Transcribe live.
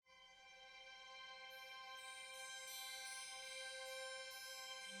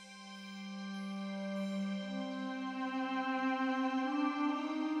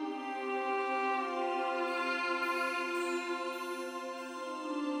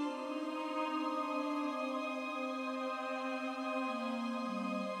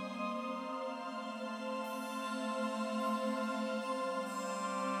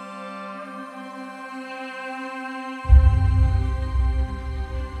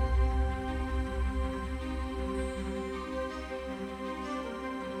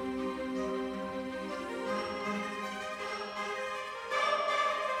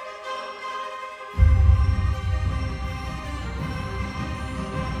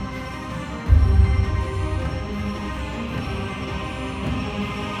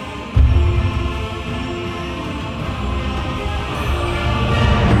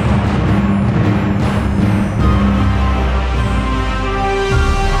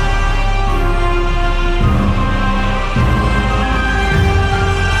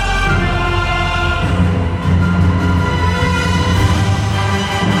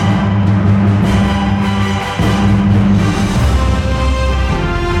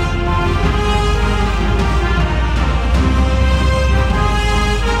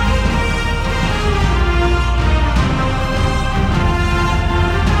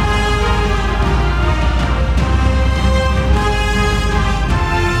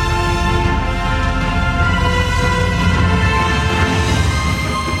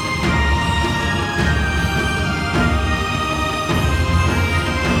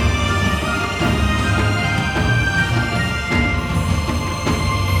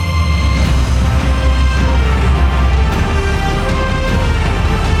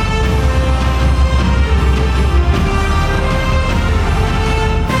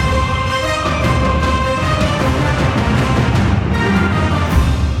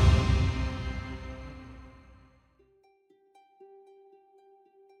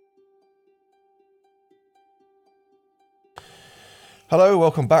Hello,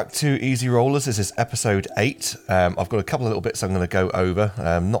 welcome back to Easy Rollers. This is episode 8. I've got a couple of little bits I'm going to go over.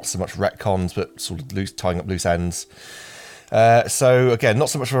 Not so much retcons, but sort of tying up loose ends. So again, not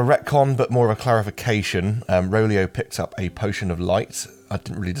so much of a retcon, but more of a clarification. Rolio picked up a potion of light. I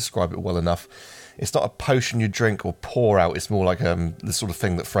didn't really describe it well enough. It's not a potion you drink or pour out. It's more like the sort of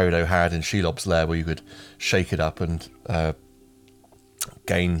thing that Frodo had in Shelob's Lair, where you could shake it up and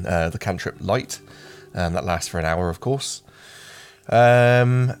gain the cantrip light. That lasts for an hour, of course.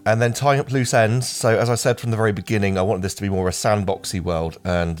 And then tying up loose ends. So as I said from the very beginning, I wanted this to be more a sandboxy world,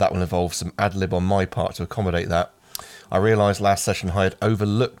 and that will involve some ad-lib on my part to accommodate that. I realised last session I had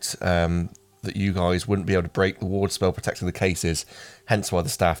overlooked that you guys wouldn't be able to break the ward spell protecting the cases, hence why the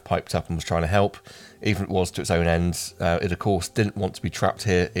staff piped up and was trying to help, even if it was to its own ends. It of course didn't want to be trapped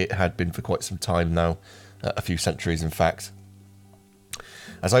here. It had been for quite some time now, a few centuries in fact.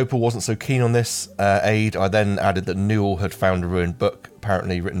 As Opal wasn't so keen on this aid, I then added that Newell had found a ruined book,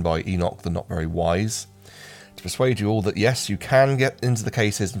 apparently written by Enoch the Not Very Wise, to persuade you all that yes, you can get into the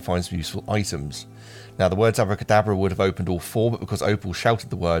cases and find some useful items. Now, the words abracadabra would have opened all 4, but because Opal shouted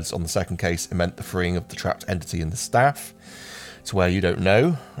the words on the second case, it meant the freeing of the trapped entity in the staff, to where you don't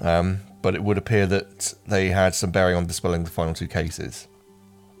know, but it would appear that they had some bearing on dispelling the final 2 cases.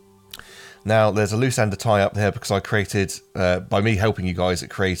 Now, there's a loose end to tie up there because I created, by me helping you guys,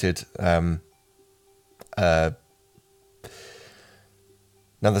 it created... now,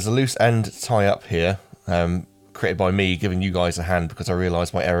 there's a loose end to tie up here, created by me giving you guys a hand because I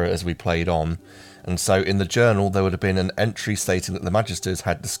realised my error as we played on. And so in the journal, there would have been an entry stating that the Magisters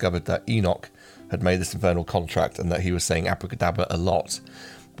had discovered that Enoch had made this infernal contract and that he was saying abracadabra a lot.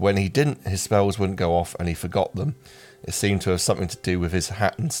 But when he didn't, his spells wouldn't go off and he forgot them. It seemed to have something to do with his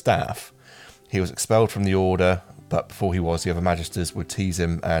hat and staff. He was expelled from the Order, but before he was, the other Magisters would tease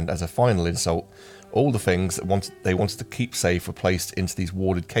him, and as a final insult, all the things that they wanted to keep safe were placed into these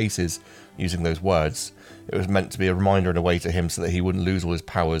warded cases using those words. It was meant to be a reminder in a way to him so that he wouldn't lose all his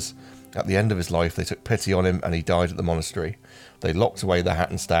powers. At the end of his life, they took pity on him, and he died at the monastery. They locked away the hat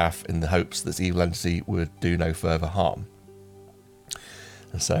and staff in the hopes that this evil entity would do no further harm.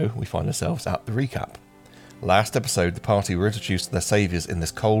 And so, we find ourselves at the recap. Last episode, the party were introduced to their saviours in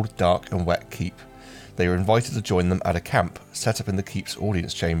this cold, dark and wet keep. They were invited to join them at a camp set up in the keep's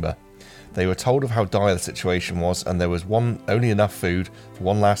audience chamber. They were told of how dire the situation was, and there was only enough food for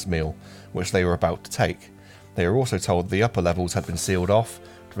one last meal, which they were about to take. They were also told the upper levels had been sealed off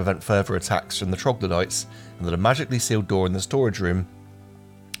to prevent further attacks from the troglodytes, and that a magically sealed door in the storage room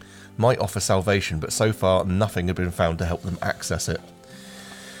might offer salvation, but so far nothing had been found to help them access it.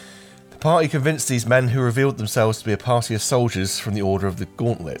 The party convinced these men, who revealed themselves to be a party of soldiers from the Order of the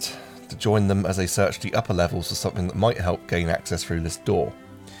Gauntlet, to join them as they searched the upper levels for something that might help gain access through this door.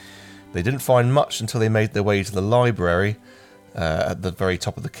 They didn't find much until they made their way to the library at the very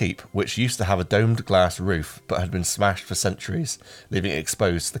top of the keep, which used to have a domed glass roof but had been smashed for centuries, leaving it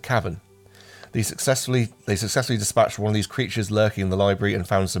exposed to the cavern. They successfully dispatched one of these creatures lurking in the library and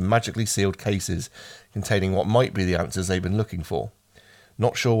found some magically sealed cases containing what might be the answers they'd been looking for.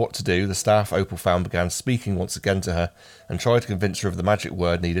 Not sure what to do, the staff Opal found began speaking once again to her and tried to convince her of the magic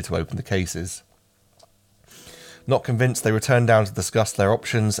word needed to open the cases. Not convinced, they returned down to discuss their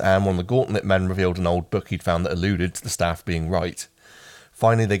options, and one of the Gauntlet men revealed an old book he'd found that alluded to the staff being right.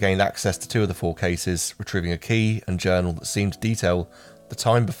 Finally, they gained access to 2 of the 4 cases, retrieving a key and journal that seemed to detail the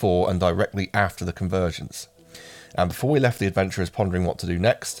time before and directly after the convergence. And before we left the adventurers pondering what to do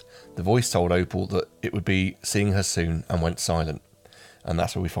next, the voice told Opal that it would be seeing her soon and went silent. And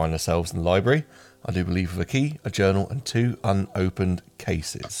that's where we find ourselves in the library. I do believe with a key, a journal, and 2 unopened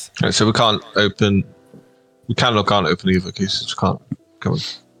cases. Right, so we can or can't open either cases. We can't. Come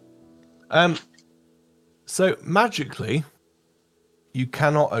on. So magically, you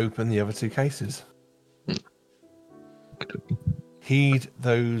cannot open the other 2 cases. Heed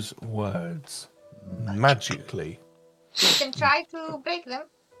those words. Magically. You can try to break them.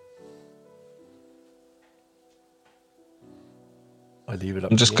 I leave it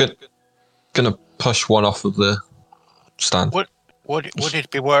up. I'm just gonna push one off of the stand. Would it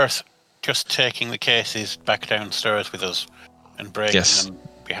be worth just taking the cases back downstairs with us and breaking them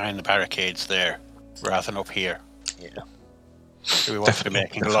behind the barricades there, rather than up here? Yeah. Do we want to be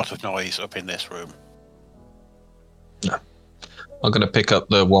making a lot of noise up in this room? No. I'm gonna pick up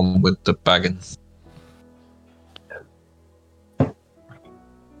the one with the bagging.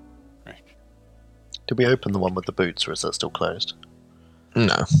 Right. Did we open the one with the boots, or is that still closed?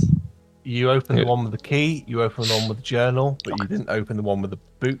 No. You opened the one with the key, you opened the one with the journal, but you didn't open the one with the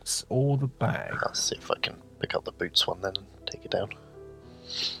boots or the bag. I'll see if I can pick up the boots one then and take it down.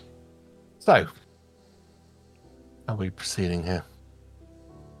 So, Are we proceeding here?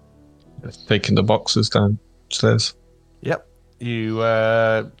 Taking the boxes downstairs. Yep. You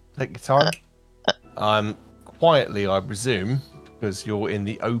take your time. Quietly, I presume, because you're in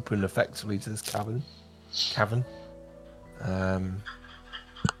the open, effectively, to this cavern. The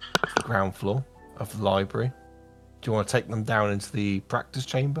ground floor of the library. Do you want to take them down into the practice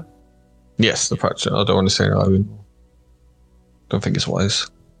chamber? Yes, the practice. I don't want to say no. I don't think it's wise.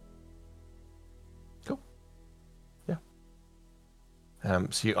 Cool. Yeah.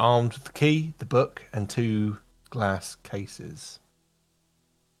 So you're armed with the key, the book, and 2 glass cases.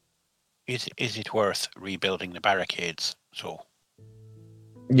 Is it worth rebuilding the barricades? So.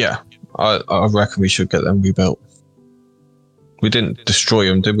 Yeah, I reckon we should get them rebuilt. We didn't destroy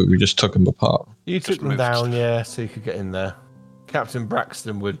them, did we? We just took them apart. You took them down, yeah, so you could get in there. Captain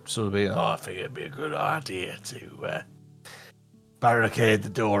Braxton would sort of be, I think it'd be a good idea to barricade the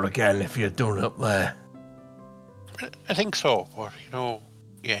door again if you're done up there. I think so, but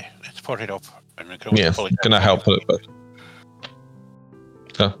yeah, let's put it up. And we can pull it gonna help put it,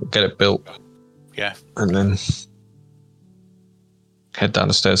 but get it built. Yeah. And then head down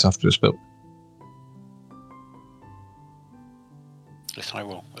the stairs after it's built. Listen, I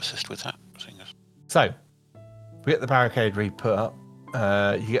will assist with that. So, we get the barricade re-put up.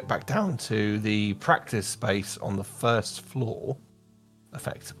 You get back down to the practice space on the first floor,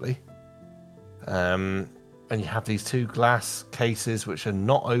 effectively. And you have these 2 glass cases which are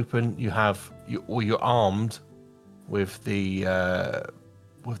not open. You're armed with the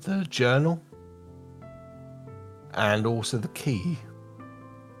journal and also the key.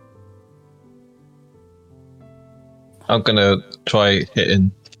 I'm gonna try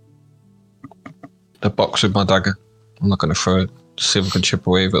hitting the box with my dagger. I'm not gonna throw it. Just see if I can chip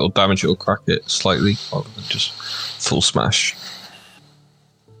away. If it'll damage it or crack it slightly, rather than just full smash.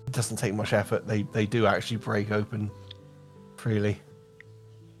 It doesn't take much effort. They do actually break open freely.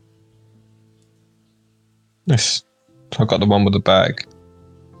 Nice. I've got the one with the bag.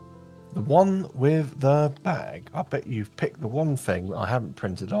 The one with the bag. I bet you've picked the one thing that I haven't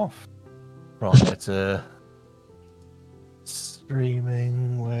printed off. Right, it's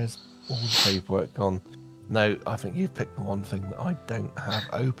streaming. Where's all the paperwork gone? No, I think you've picked the one thing that I don't have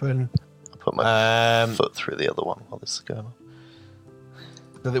open. I'll put my foot through the other one while this is going on.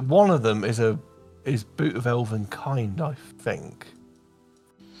 So that one of them is Boot of Elven Kind, I think.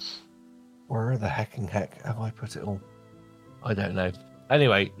 Where the heck have I put it all? I don't know.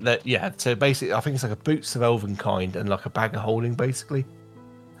 Anyway, so basically I think it's like a Boots of Elven Kind and like a bag of holding, basically.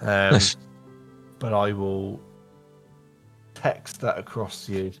 Nice. But I will text that across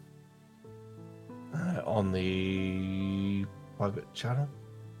to you on the private channel.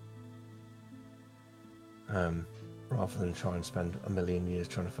 Rather than try and spend a million years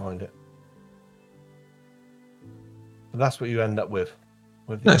trying to find it. But that's what you end up with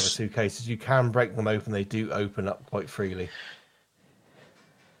the other 2 cases. You can break them open. They do open up quite freely.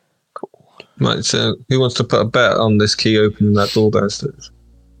 Cool. Right, so who wants to put a bet on this key opening that door downstairs?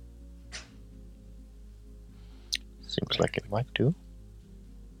 Seems like it might do.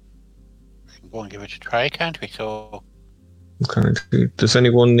 Go and give it a try, can't we? So. Does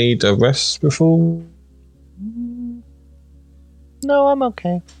anyone need a rest before? No, I'm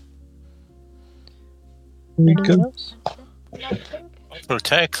okay. We good? Else? Well,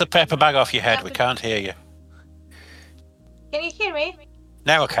 take the paper bag off your head. We can't hear you. Can you hear me?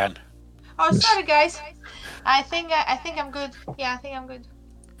 Now I can. Oh, sorry, guys. I think I'm good. Yeah, I think I'm good.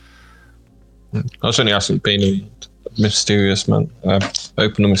 I was only asking, being a mysterious man.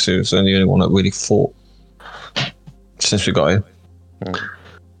 Open and mysterious, and the only one that really fought since we got here.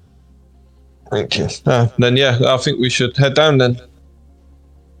 Thank you. Then I think we should head down then.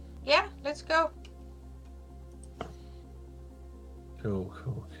 Yeah, let's go. Cool.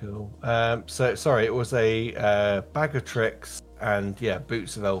 So sorry, it was a bag of tricks and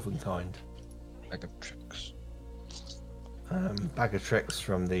Boots of Elven Kind. Bag of tricks. Bag of tricks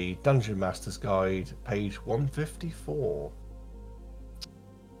from the Dungeon Master's Guide, page 154.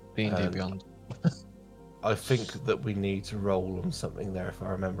 D&D Beyond. I think that we need to roll on something there if I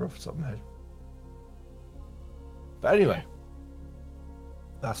remember off the top of my head. But anyway,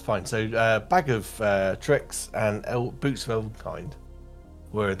 that's fine. So bag of tricks and Boots of Elven Kind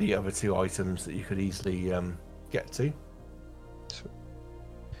were the other 2 items that you could easily get to.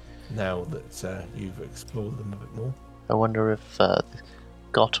 Now that you've explored them a bit more. I wonder if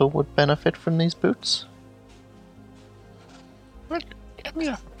Gotter would benefit from these boots. Well, I mean,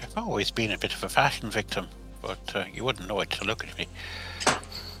 I've always been a bit of a fashion victim, but you wouldn't know it to look at me.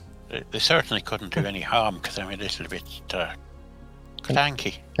 They certainly couldn't do any harm because I'm a little bit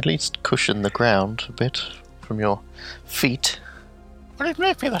clanky. At least cushion the ground a bit from your feet. But it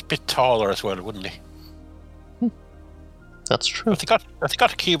may be that bit taller as well, wouldn't he? That's true. Has he got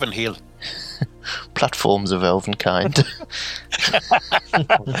a Cuban heel? Platforms of elven kind.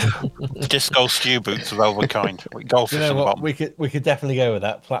 Disco stew boots of elven kind. Go for You know some what? bottom. We could definitely go with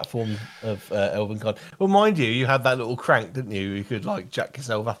that platform of elven kind. Well, mind you had that little crank, didn't you? You could like jack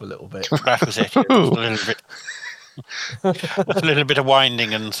yourself up a little bit. That was it. A little bit of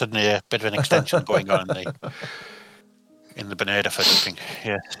winding and suddenly a bit of an extension going on in the Beneda foot thing.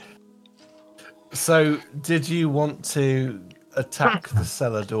 Yeah. So, did you want to attack the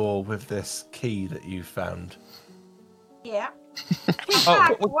cellar door with this key that you found? Yeah.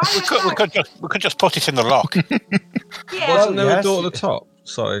 Oh, we could just put it in the lock. Yeah. Wasn't there a yes. door at the top?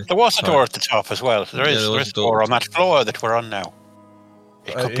 Sorry. There was a door at the top as well. There is a door on that floor that we're on now.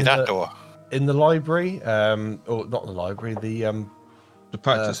 It could be that door. In the library, or not the library, The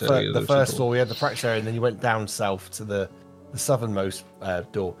practice area. the first floor, we had the practice area, and then you went down south to the southernmost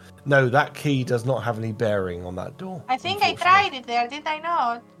door. No, that key does not have any bearing on that door. I think I tried it there, did I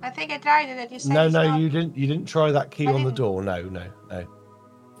not? I think I tried it and you said it's No, not. you didn't. You didn't try that key I on the didn't. door. No.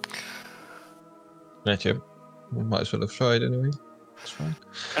 Thank you. We might as well have tried anyway. It's fine.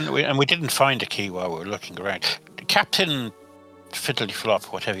 And we didn't find a key while we were looking around. Captain Fiddly Flop,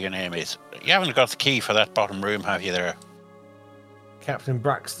 whatever your name is, you haven't got the key for that bottom room, have you there? Captain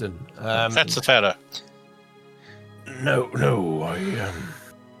Braxton. That's the fella. No,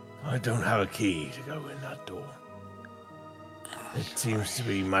 I don't have a key to go in that door. It seems to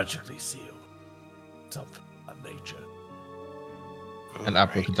be magically sealed. Something of that nature. And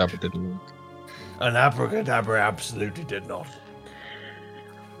abracadabra didn't work. An abracadabra absolutely did not.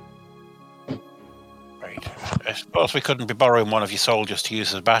 Right. I suppose we couldn't be borrowing one of your soldiers to use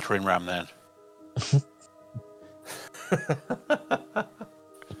as a battering ram then.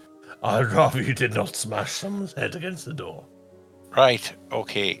 I'd rather you did not smash someone's head against the door. Right,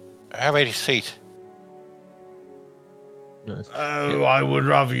 okay. How about his feet? Nice. Oh, I would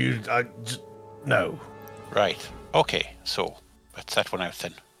rather you... no. Right, okay, so let's that one out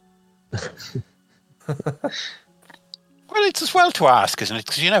then. Well, it's as well to ask, isn't it?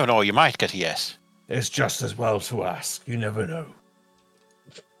 Because you never know, you might get a yes. It's just as well to ask. You never know.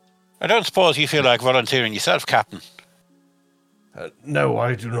 I don't suppose you feel like volunteering yourself, Captain. No,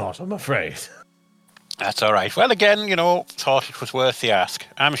 I do not, I'm afraid. That's all right. Well, again, thought it was worth the ask.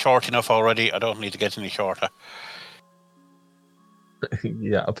 I'm short enough already. I don't need to get any shorter.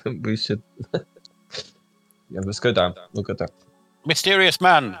 Yeah, I think we should. Yeah, let's go down. We'll go down. Mysterious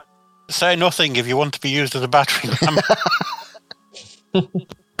man, say nothing if you want to be used as a battering ram.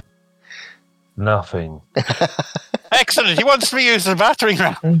 Nothing. Excellent. He wants to be used as a battering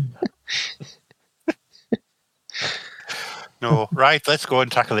ram. No, right. Let's go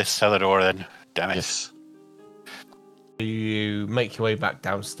and tackle this cellar door then. Damn it. Yes. You make your way back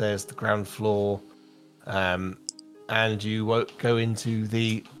downstairs, the ground floor, and you go into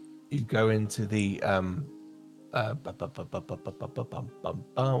the. What's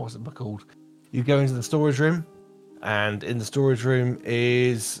it called? You go into the storage room, and in the storage room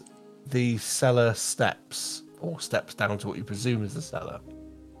is the cellar steps, or steps down to what you presume is the cellar,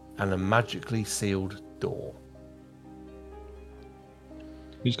 and a magically sealed door.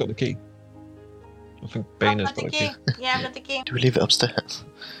 Who's got the key? I think Bane has I've got got the the key. key. Yeah, I've got the key. Do we leave it upstairs?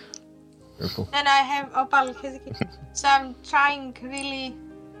 Very cool. And I have Opal has the key. So I'm trying really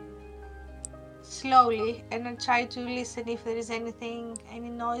slowly and I try to listen if there is any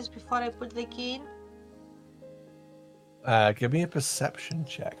noise before I put the key in. Give me a perception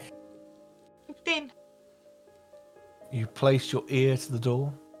check. 15. You place your ear to the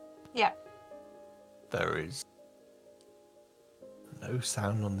door. Yeah. There is no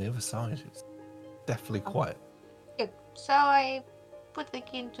sound on the other side. It's definitely quiet. Good. So I put the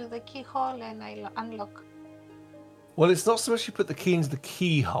key into the keyhole and I unlock. Well, it's not so much you put the key into the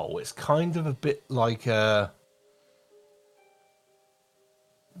keyhole. It's kind of a bit like the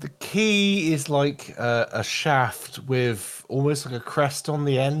key is like a shaft with almost like a crest on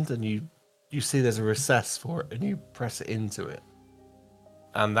the end, and you see there's a recess for it, and you press it into it,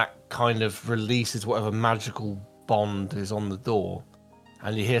 and that kind of releases whatever magical bond is on the door,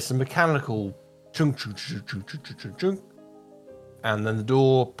 and you hear some mechanical chunk, chunk, chunk, chunk, chunk, chunk, chunk, chunk. And then the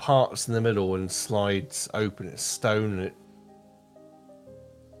door parts in the middle and slides open. It's stone and it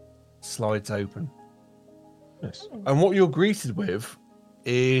slides open. Yes. And what you're greeted with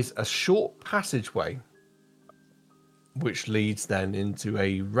is a short passageway which leads then into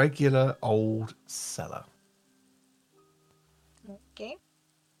a regular old cellar. Okay.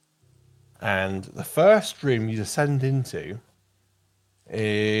 And the first room you descend into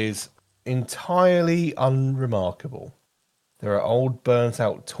is entirely unremarkable. There are old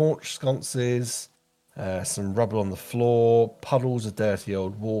burnt-out torch sconces, some rubble on the floor, puddles of dirty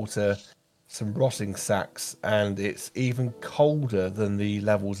old water, some rotting sacks, and it's even colder than the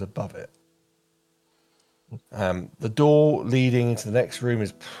levels above it. The door leading into the next room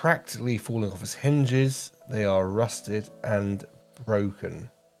is practically falling off its hinges. They are rusted and broken.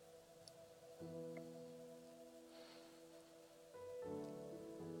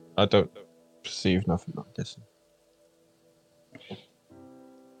 I don't perceive nothing like this.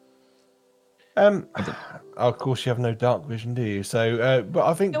 Of course, you have no dark vision, do you? So, but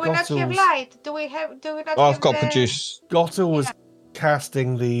I think Do we not have Gottel's- light? Do we not Oh, have I've got the... produce. Gottel was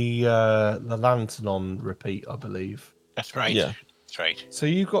casting the lantern on repeat, I believe. That's right. Yeah. That's right. So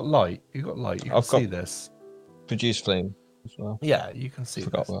you've got light. You've got light. You can I've got- see this. Produce flame as well. Yeah, you can see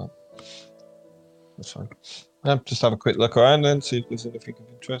Forgot this. that. That's fine. Just have a quick look around and see if there's anything of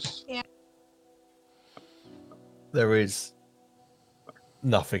interest. There is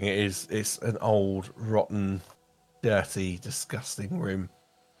nothing. It's an old, rotten, dirty, disgusting room.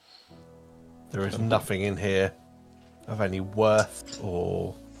 There is nothing in here of any worth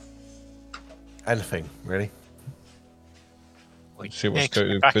or anything, really. See what's Takes me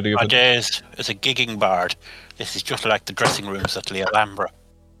going back to to my days as a gigging bard. This is just like the dressing rooms at the Alhambra.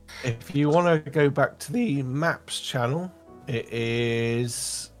 If you want to go back to the maps channel, it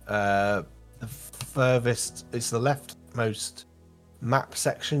is the furthest. It's the leftmost map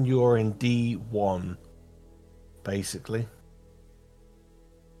section. You're in D1, basically.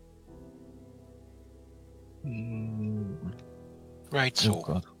 Right, Oh so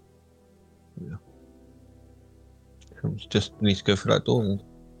god. Yeah. Just need to go through that door then.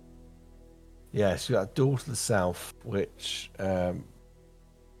 Yes, you got a door to the south, which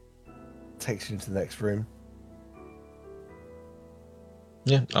takes you into the next room.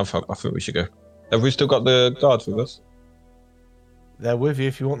 Yeah, I think we should go. Have we still got the guards with us? They're with you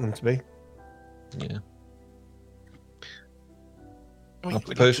if you want them to be. Yeah. we're I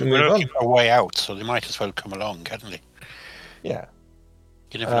propose we looking, move we're on. looking for a way out, so they might as well come along, can't they? Yeah.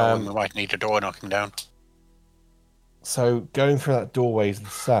 You never know when we might need a door knocking down. So going through that doorway to the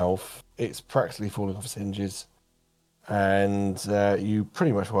south, it's practically falling off its hinges, and you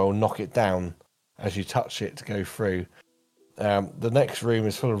pretty much will knock it down as you touch it to go through. The next room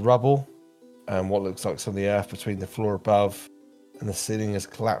is full of rubble, and what looks like some of the earth between the floor above and the ceiling has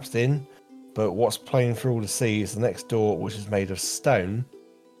collapsed in. But what's plain for all to see is the next door, which is made of stone.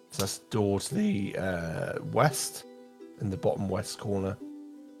 So that's the door to the west, in the bottom west corner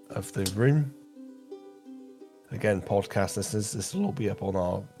of the room. Again, podcast listeners, this will all be up on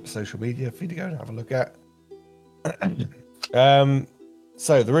our social media for you to go and have a look at.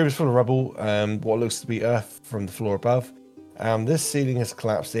 So the room is full of rubble, what looks to be earth from the floor above. This ceiling has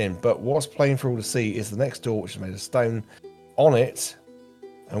collapsed in, but what's plain for all to see is the next door, which is made of stone. On it,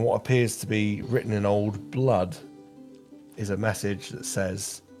 and what appears to be written in old blood, is a message that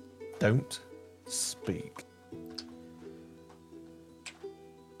says, "Don't speak."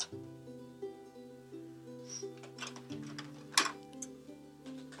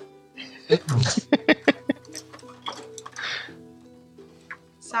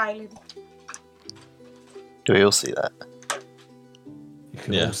 Silent. Do we all see that? You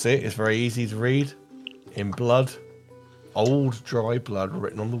can Yeah. all see it. It's very easy to read. In blood. Old, dry blood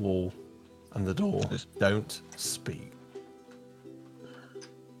written on the wall. And the door. Don't speak.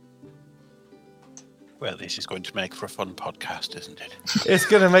 Well, this is going to make for a fun podcast, isn't it? It's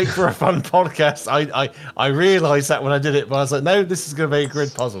going to make for a fun podcast. I realised that when I did it, but I was like, no, this is going to be a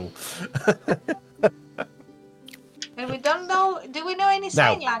grid puzzle. And we don't know. Do we know any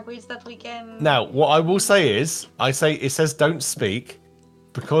sign language that we can? Now, what I will say is, it says don't speak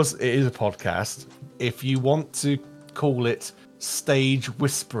because it is a podcast. If you want to call it stage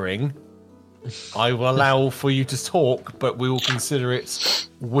whispering, I will allow for you to talk, but we will consider it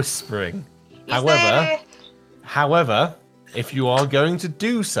whispering. However, if you are going to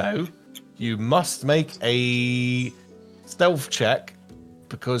do so, you must make a stealth check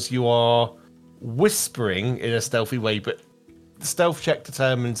because you are whispering in a stealthy way, but the stealth check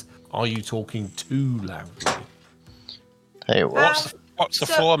determines are you talking too loudly. Tell you what. What's the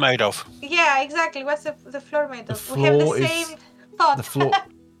floor made of? Yeah, exactly. What's the floor made of? The We have the floor is- same thought.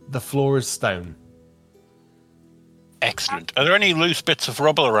 The floor is stone. Excellent. Are there any loose bits of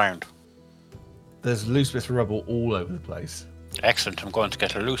rubble around? There's loose bits of rubble all over the place. Excellent. I'm going to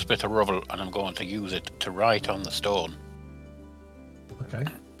get a loose bit of rubble and I'm going to use it to write on the stone. Okay.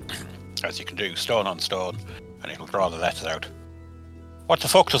 As you can do, stone on stone, and it'll draw the letters out. What the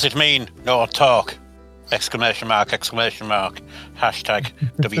fuck does it mean? No talk! Exclamation mark, exclamation mark. Hashtag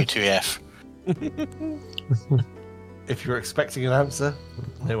WTF. If you're expecting an answer,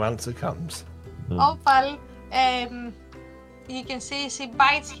 no answer comes. Opal, you can see she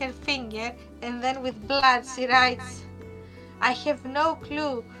bites her finger and then with blood she writes, I have no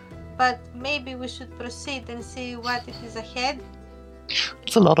clue, but maybe we should proceed and see what it is ahead.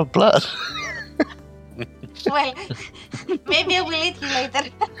 It's a lot of blood. Well, maybe I will eat you later.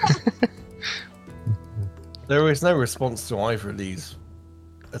 There is no response to either of these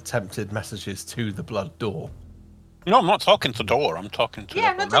attempted messages to the blood door. No, I'm not talking to the door. I'm talking to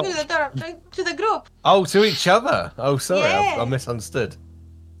Yeah, I'm not talking to the door. door, I'm talking to the group. Oh, to each other. Oh, sorry, I Yeah. misunderstood.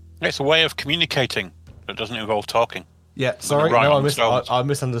 It's a way of communicating that doesn't involve talking. Yeah, sorry. right No, on the stones. I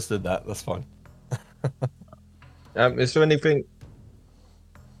misunderstood that. That's fine. Is there anything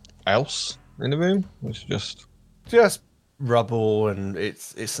else in the room? It's just Just rubble, and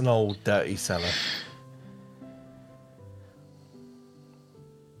it's an old dirty cellar.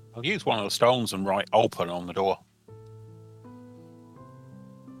 I'll use one of the stones and write open on the door.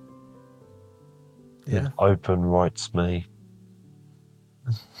 Yeah. Open writes me.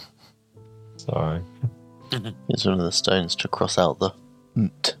 Sorry. Use one of the stones to cross out the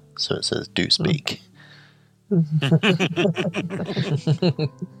nt, so it says do speak.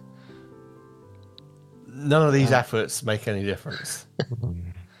 None of these efforts make any difference.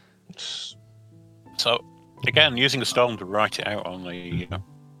 So, again, using a stone to write it out on the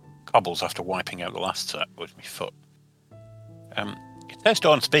cobbles after wiping out the last set with my foot. It says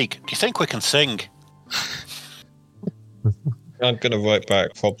don't speak. Do you think we can sing? I'm gonna write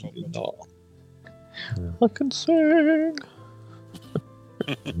back. Probably not. I can sing.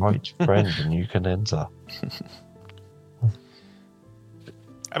 Write friend and you can enter.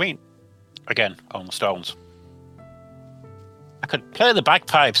 I mean, again, on the stones. I could play the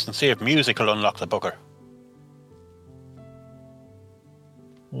bagpipes and see if music will unlock the bugger.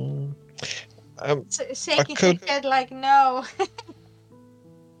 Shaking could- her head like no.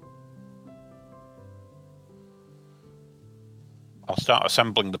 I'll start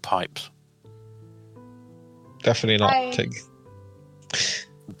assembling the pipes. Definitely not. I- Take.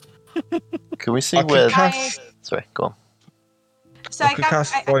 Can we see I could where? cast. Sorry, go on. So I could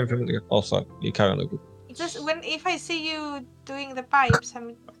cast fire from the. Oh, sorry. You carry on. just if I see you doing the pipes,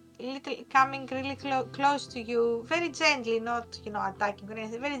 I'm little coming really close to you, very gently, not attacking or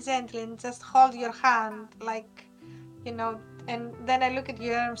anything, very gently, and just hold your hand like, and then I look at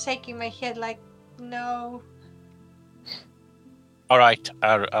you and I'm shaking my head like, no. All right,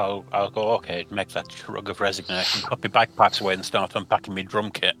 I'll go. Okay, make that shrug of resignation. Put my bagpipes away and start unpacking my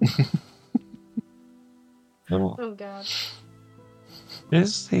drum kit. Oh god.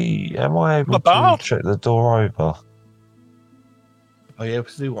 Am I able About? to check the door over? Are you able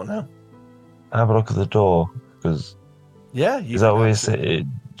to do what now? Have a look at the door, because Yeah, you is that can what actually-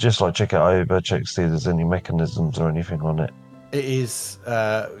 just like check it over, check see if there's any mechanisms or anything on it. It is.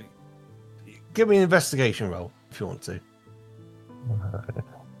 Give me an investigation roll if you want to.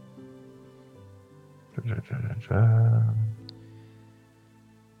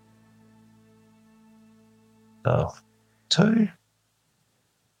 Oh, 2.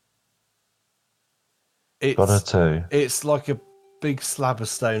 It's Got a 2. it's like a big slab of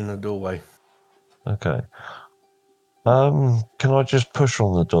stone in the doorway. Okay. Can I just push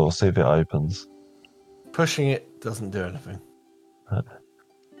on the door, see if it opens? Pushing it doesn't do anything.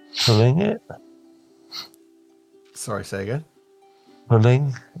 Pulling it? Sorry, say again.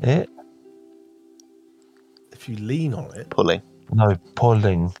 Pulling it? If you lean on it. Pulling. No,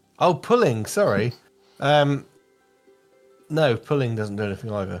 pulling. Oh, pulling. Sorry. No, pulling doesn't do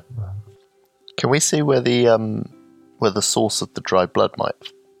anything either. Can we see where the source of the dry blood might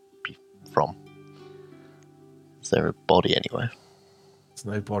be from? Is there a body anywhere? There's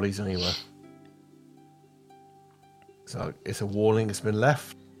no bodies anywhere. So it's a warning that's been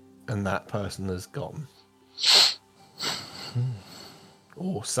left, and that person has gone.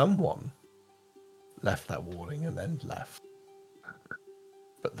 Or someone left that warning and then left.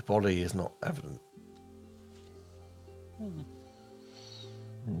 But the body is not evident.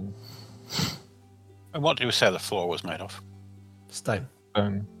 And what did you say the floor was made of? Stone.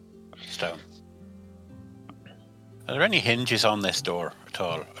 Stone. Are there any hinges on this door at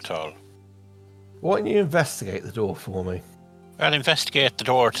all? Why don't you investigate the door for me? I'll investigate the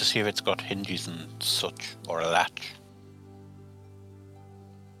door to see if it's got hinges and such, or a latch.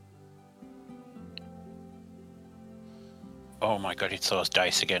 Oh my god, it's those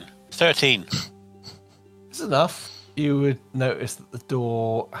dice again. 13. It's enough. You would notice that the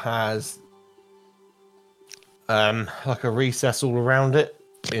door has like a recess all around it,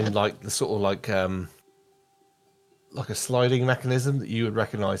 in like the sort of like a sliding mechanism that you would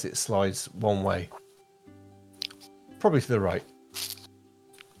recognise it slides one way. probably to the right.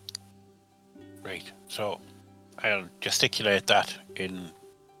 Right. So I'll gesticulate that in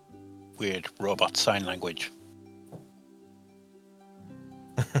weird robot sign language.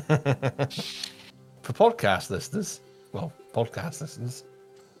 For podcast listeners,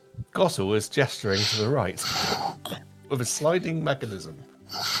 Gossel is gesturing to the right with a sliding mechanism,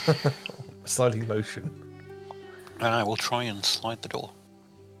 a sliding motion. And I will try and slide the door.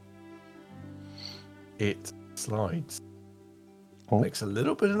 It slides. Oh. Makes a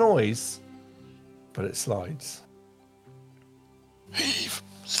little bit of noise, but it slides. Heave.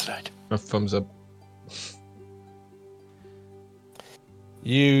 Slide. A thumbs up.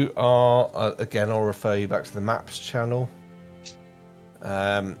 You are, again, I'll refer you back to the maps channel.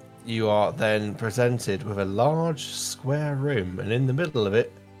 You are then presented with a large square room, and in the middle of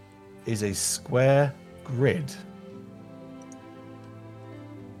it is a square grid.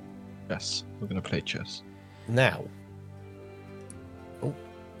 Yes, we're going to play chess. Now, what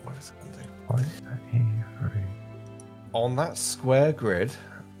is it? On that square grid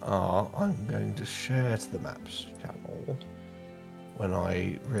I'm going to share to the maps channel when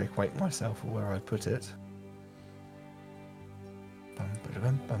I reacquaint myself with where I put it.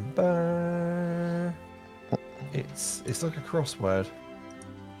 It's like a crossword.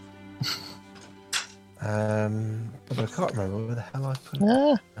 But I can't remember where the hell I put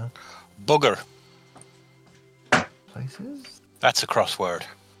it. Bugger. Places? That's a crossword.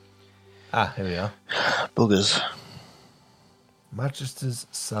 Ah, here we are. Boogers. Magister's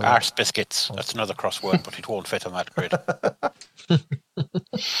Cellar. Arse biscuits. That's another crossword, but it won't fit on that grid.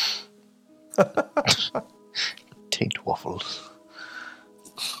 Taint waffles.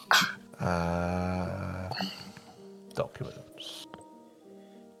 Documents.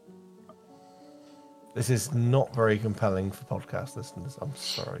 This is not very compelling for podcast listeners. I'm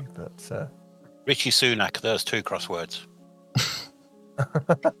sorry, but Richie Sunak, there's two crosswords.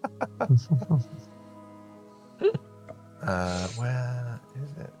 Where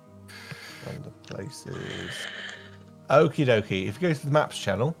is it? On the places. Okie dokie. If you go to the maps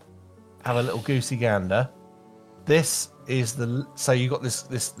channel, have a little goosey gander. This is so you got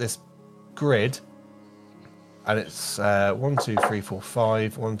this grid, and it's 1, 2, 3, 4,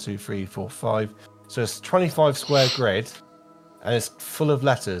 5. 1, 2, 3, 4, 5. So it's 25 square grid, and it's full of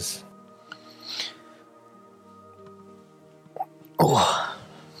letters. Oh.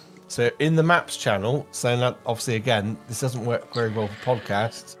 So in the maps channel, so now, obviously again, this doesn't work very well for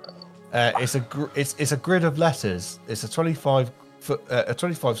podcasts. It's a grid of letters. It's a 25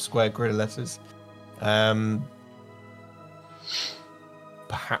 square grid of letters.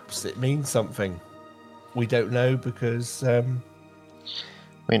 Perhaps it means something. We don't know because We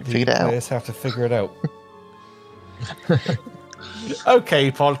ain't figured it out. players have to figure it out.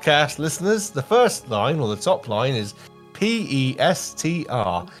 Okay, podcast listeners, the first line or the top line is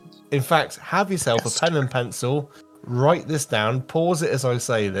PESTR. In fact, have yourself a pen and pencil, write this down, pause it as I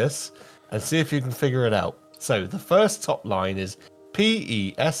say this, and see if you can figure it out. So the first top line is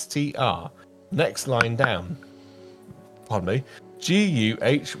PESTR. Next line down, pardon me,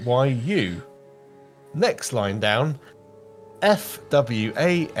 GUHYU. Next line down,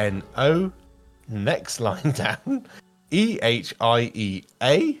 FWANO. Next line down,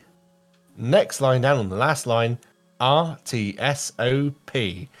 EHIEA. Next line down on the last line,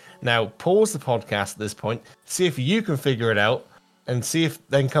 RTSOP. Now pause the podcast at this point, see if you can figure it out, and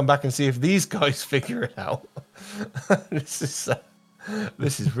then come back and see if these guys figure it out. This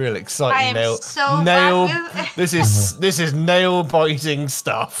is real exciting. I am so bad with- This is nail biting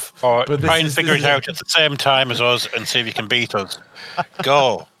stuff. Or But try and this figure is- it out at the same time as us and see if you can beat us.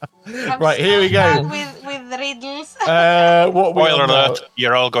 Go. I'm Right, here we so go. bad with riddles. What we Spoiler are now- alert,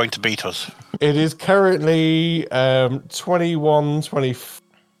 you're all going to beat us. It is currently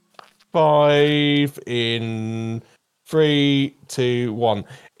 21:25 in 3, 2, 1.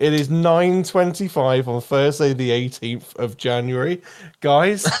 It is 9:25 on Thursday, the 18th of January.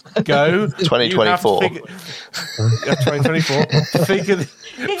 Guys, go. 2024. 2024. Did you say figure this.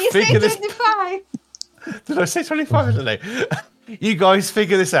 25? Did I say 25? I don't know. You guys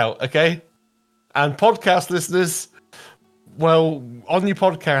figure this out, okay? And podcast listeners, well, on your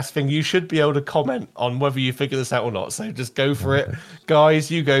podcast thing, you should be able to comment on whether you figure this out or not. So just go for it.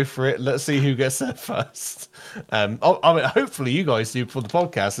 Guys, you go for it. Let's see who gets there first. I mean, hopefully you guys do before the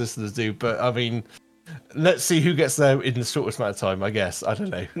podcast listeners do. But, I mean, let's see who gets there in the shortest amount of time, I guess. I don't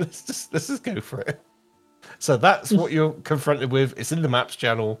know. Let's just go for it. So that's what you're confronted with. It's in the maps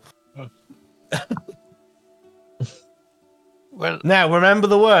channel. Well, Now, remember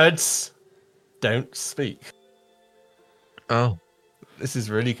the words. Don't speak. Oh. This is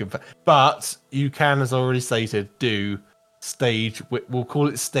really but you can, as already stated, do stage. We'll call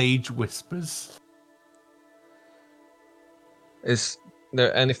it stage whispers. Is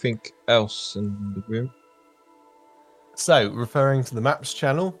there anything else in the room? So, referring to the maps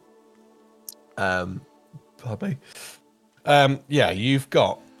channel, pardon me. Yeah, you've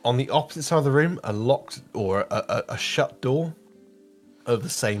got on the opposite side of the room a locked or a shut door of the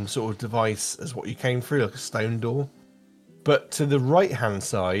same sort of device as what you came through, like a stone door. But to the right-hand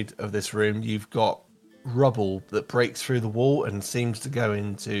side of this room, you've got rubble that breaks through the wall and seems to go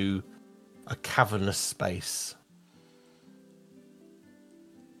into a cavernous space.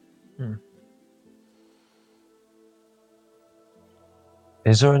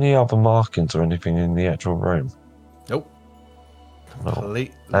 Is there any other markings or anything in the actual room? Nope. No.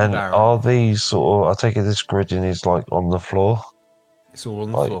 Completely And barren. are these sort of? I take it this gridding is like on the floor, It's all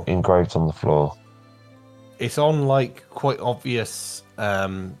on the like floor. engraved on the floor. It's on like quite obvious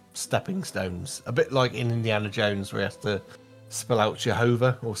stepping stones, a bit like in Indiana Jones where you have to spell out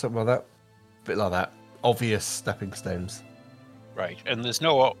Jehovah or something like that. A bit like that. Obvious stepping stones. Right, and there's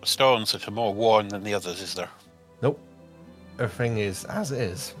no stones that are more worn than the others, is there? Nope. Everything is as it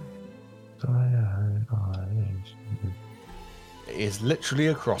is. It is literally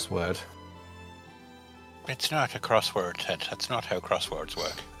a crossword. It's not a crossword, Ted. That's not how crosswords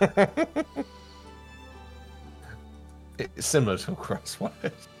work. It's similar to a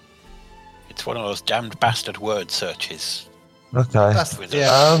crossword. It's one of those damned bastard word searches. Okay.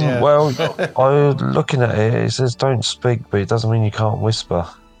 Yeah. Well, I looking at it, it says don't speak, but it doesn't mean you can't whisper.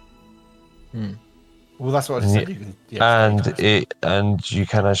 Well, that's what I said. You can, and you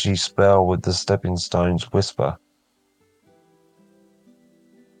can actually spell with the stepping stones whisper.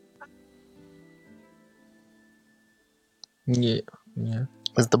 Yeah.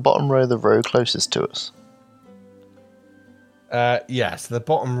 Is the bottom row the row closest to us? yeah, so the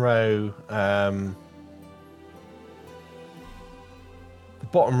bottom row,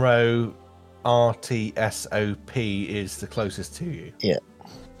 RTSOP is the closest to you. Yeah.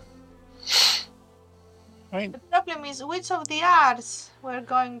 Right. The problem is which of the R's we're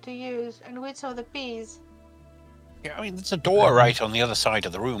going to use and which of the P's. Yeah, I mean, there's a door right on the other side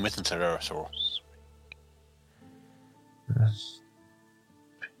of the room, isn't there, Ursula?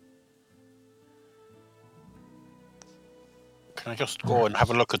 Can I just go and have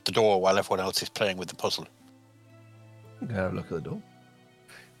a look at the door while everyone else is playing with the puzzle? You can have a look at the door.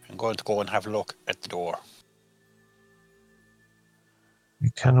 I'm going to go and have a look at the door.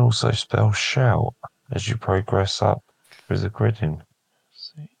 You can also spell shout as you progress up through the gridding.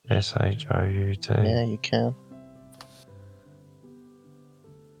 SHOUT. Yeah, you can.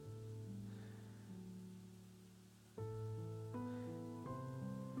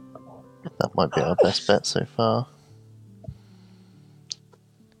 That might be our best bet so far.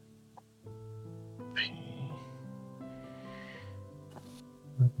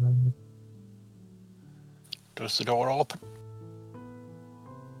 Does the door open?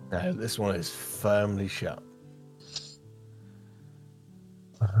 No, this one is firmly shut.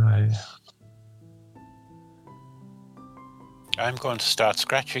 Right. I'm going to start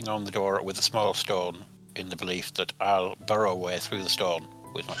scratching on the door with a small stone in the belief that I'll burrow away through the stone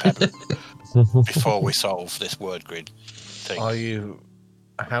with my pebble before we solve this word grid thing.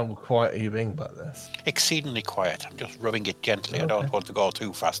 How quiet are you being about this? Exceedingly quiet. I'm just rubbing it gently. Okay. I don't want to go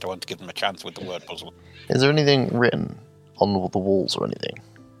too fast. I want to give them a chance with the word puzzle. Is there anything written on the walls or anything?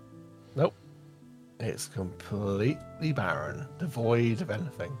 Nope. It's completely barren, devoid of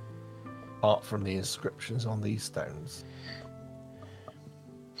anything, apart from the inscriptions on these stones.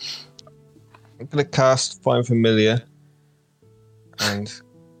 I'm gonna cast Find Familiar and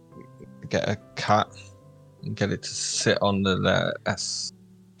get a cat and get it to sit on the letter S.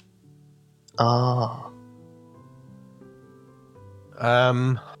 Ah.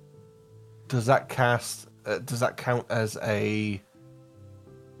 Does that count as a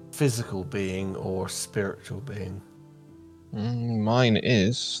physical being or spiritual being? Mine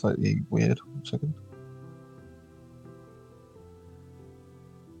is slightly weird. 1 second.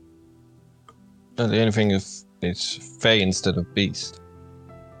 No, the only thing is it's Fey instead of Beast.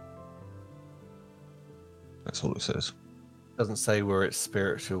 That's all it says. Doesn't say where it's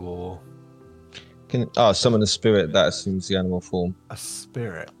spiritual or Summon a spirit that assumes the animal form. a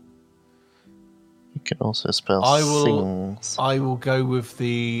spirit. You can also spell things. I will go with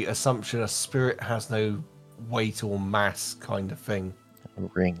the assumption a spirit has no weight or mass kind of thing.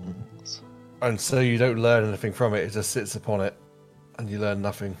 Rings. And so you don't learn anything from it, it just sits upon it and you learn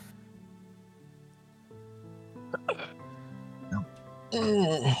nothing.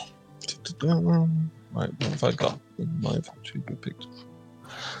 Right, what have I got? I've actually been picked.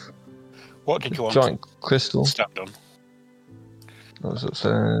 What did you want Giant to crystal. stand on? That's what it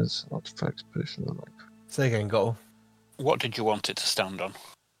says. Artifacts, position of life. Say again, Goal. What did you want it to stand on?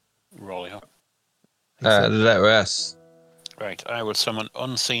 Rolling up. The letter S. Right, I will summon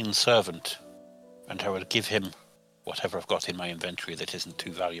Unseen Servant, and I will give him whatever I've got in my inventory that isn't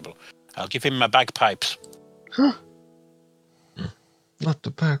too valuable. I'll give him my bagpipes. Not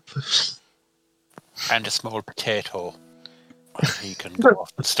the bagpipes. And a small potato. And he can go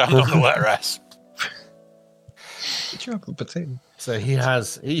off and stand on the letter S. Did you have a potato? So he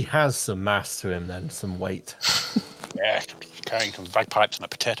has some mass to him then, some weight. Yeah, carrying some bagpipes and a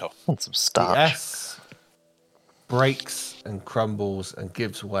potato. And some The starch. S breaks and crumbles and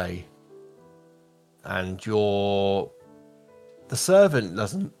gives way. And the servant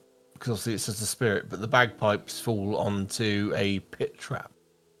doesn't, because obviously it's just a spirit, but the bagpipes fall onto a pit trap.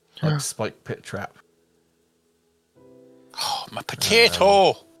 Like a spiked pit trap. Oh, my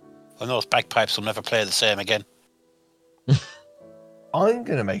potato! And those bagpipes will never play the same again. I'm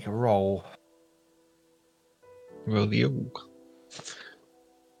going to make a roll. Roll the oak.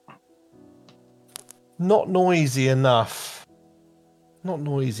 Not noisy enough. Not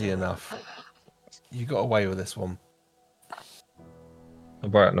noisy enough. You got away with this one.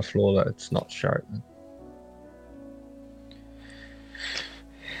 I'm right on the floor that it's not sharp.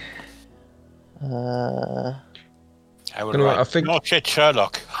 I will You know what, write, I think- no shit,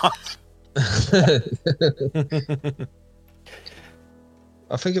 Sherlock.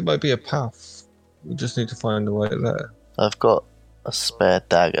 I think it might be a path. We just need to find the right letter. I've got a spare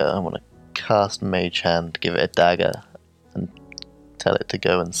dagger. I want to cast Mage Hand, give it a dagger, and tell it to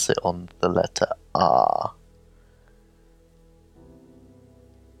go and sit on the letter R.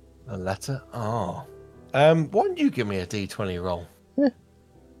 The letter R. Why don't you give me a D20 roll?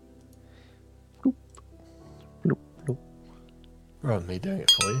 Bloop, bloop. Rather than me doing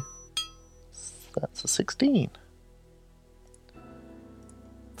it for you. That's a 16.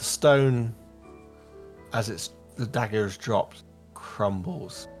 The stone, as the dagger is dropped,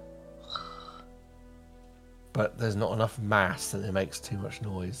 crumbles. But there's not enough mass that it makes too much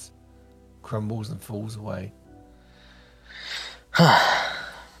noise. Crumbles and falls away.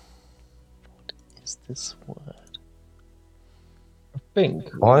 Is this word? I think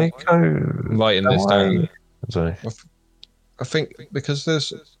I go writing this down. Sorry. I think because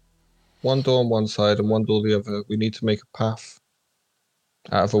there's one door on one side and one door the other, we need to make a path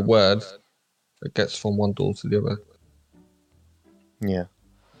out of a word that gets from one door to the other. Yeah.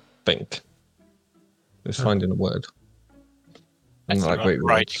 Think. It's finding a word. And That's like not wait,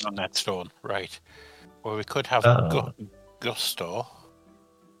 writing on that stone. Right. Well, we could have Gusto.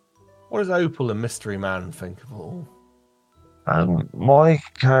 What does Opal and Mystery Man think of it all?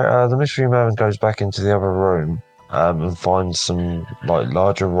 The mystery man goes back into the other room and finds some like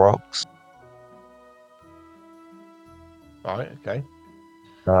larger rocks. Right, okay.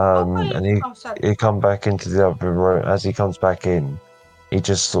 And Oh, sorry. he come back into the other room. As he comes back in, he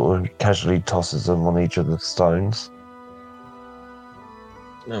just sort of casually tosses them on each of the stones.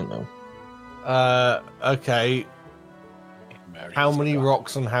 No. Okay. Mary How many forgot.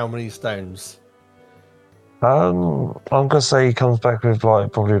 rocks and how many stones? I'm gonna say he comes back with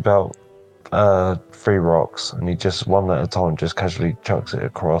like probably about 3 rocks, and he just one at a time just casually chucks it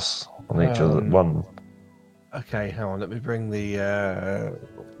across on each of the one. Okay, hang on. Let me bring the.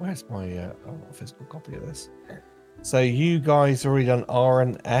 Where's my physical copy of this? So you guys already done R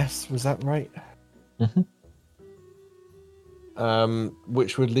and S, was that right? Mhm.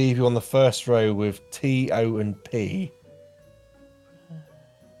 Which would leave you on the first row with T, O, and P.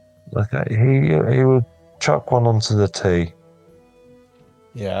 Okay, he would chuck one onto the T.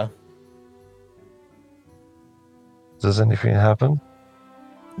 Yeah, Does anything happen?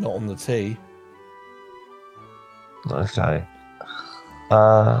 not on the T. Okay.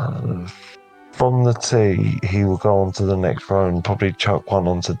 From the T, he will go on to the next row and probably chuck one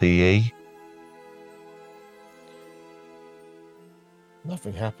onto the E.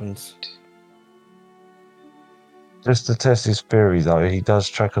 Nothing happens. Just to test his theory, though, he does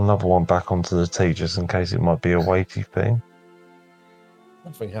chuck another one back onto the T just in case it might be a weighty thing.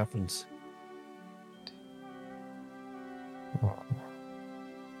 Nothing happens.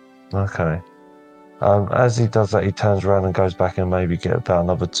 Okay. As he does that, he turns around and goes back and maybe get about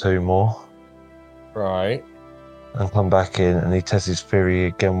another 2 more Right. and come back in, and he tests his theory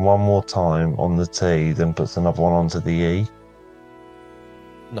again one more time on the T, then puts another one onto the E.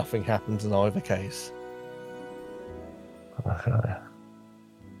 Nothing happens in either case. Okay.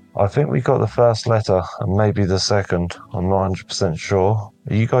 I think we got the first letter and maybe the second. I'm not 100% sure.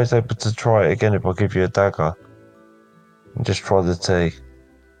 Are you guys able to try it again if I give you a dagger? And just try the T.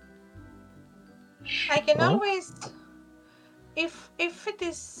 I can Alright. always, if it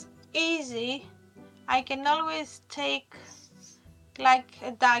is easy, I can always take like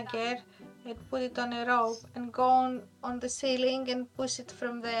a dagger and put it on a rope and go on the ceiling and push it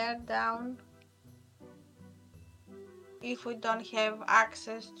from there down. If we don't have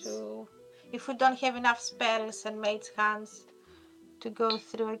access to, if we don't have enough spells and mage hands to go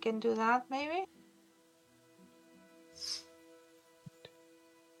through, I can do that maybe.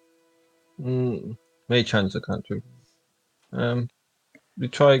 Mage hands I can't do. We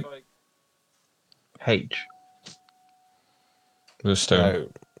try H. With a stone.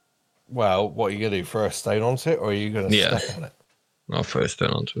 So, well, what are you going to do? Throw a stone onto it, or are you going to Yeah. step on it? I'll throw a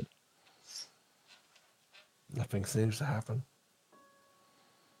stone onto it. Nothing seems to happen.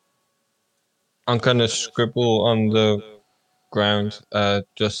 I'm gonna scribble on the ground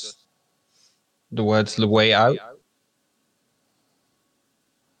just the words "the way out,"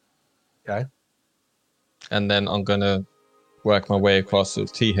 Okay. and then I'm gonna work my way across to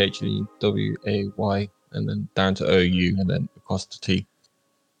THEWAY, and then down to OU, and then across to T.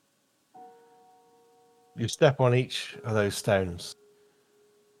 You step on each of those stones.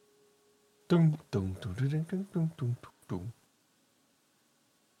 Dum, dum, dum, dum, dum, dum, dum, dum, dum.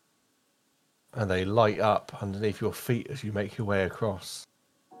 And they light up underneath your feet as you make your way across.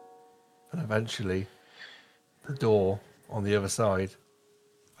 And eventually, the door on the other side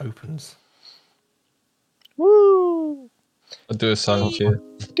opens. Woo! I'll do a silent cheer.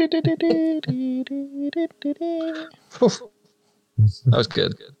 That was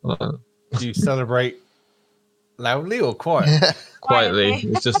good. Do you celebrate loudly or quietly? Quietly,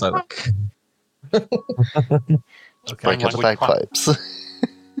 Quietly. it's just like Okay. Break out the we bagpipes.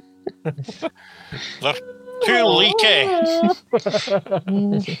 They're too leaky.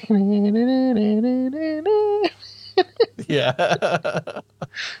 Yeah.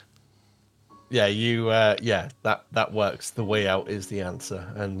 Yeah, yeah, that works. The way out is the answer.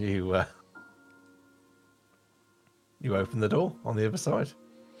 And you open the door on the other side.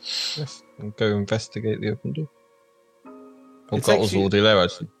 yes, and go investigate the open door. Or It got takes us you- all there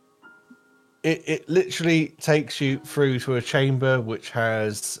actually. It literally takes you through to a chamber which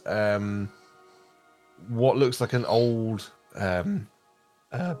has what looks like an old what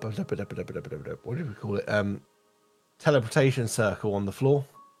do we call it? Teleportation circle on the floor.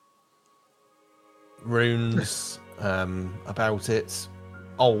 Runes about it.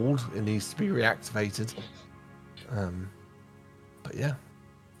 Old. It needs to be reactivated. But yeah,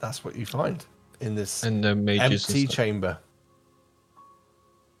 that's what you find in this And the mages empty and stuff. chamber.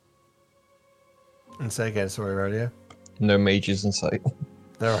 And say again, sorry, Rodeo. No mages in sight.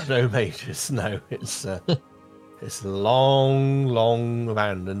 There are no mages. No, it's long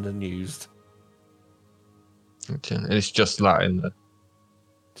abandoned and used. Okay. And it's just Latin there.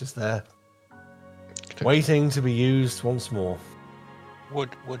 Just there, waiting to be used once more.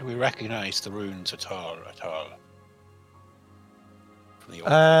 Would we recognise the runes at all? From the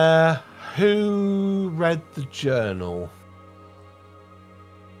old Who read the journal?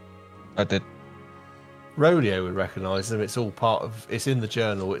 I did. Rodeo would recognise them. It's all part of. It's in the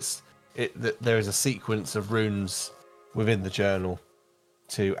journal. There is a sequence of runes within the journal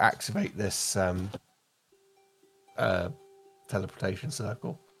to activate this teleportation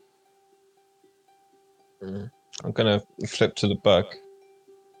circle. I'm gonna flip to the book.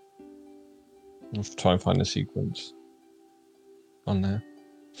 I'll try and find the sequence on there.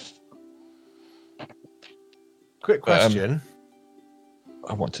 Quick question.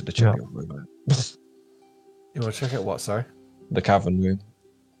 I wanted to check Yeah. it room. You want to check out what? Sorry, The cavern room.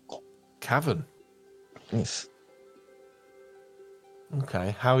 cavern. Yes.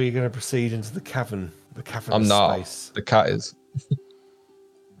 Okay, how are you going to proceed into the cavern? The cavern I'm not. space. The cat is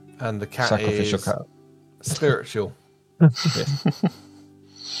And the cat sacrificial is cat. spiritual. Yes.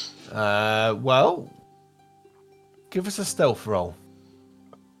 Well, give us a stealth roll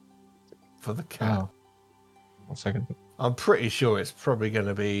for the cat. Wow. 1 second. I'm pretty sure it's probably going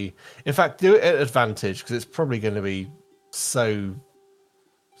to be. In fact, do it at advantage because it's probably going to be so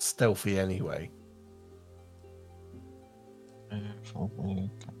stealthy anyway.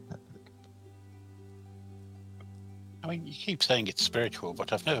 I mean, you keep saying it's spiritual,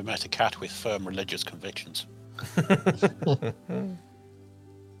 but I've never met a cat with firm religious convictions.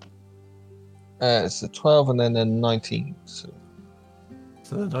 It's a 12 and then a 19. So,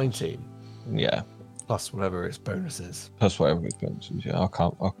 So the 19 yeah, plus whatever its bonus is. plus whatever it goes. Yeah,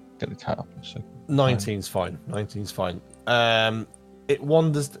 I'll get the cat up in a second. 19's fine. 19's fine. It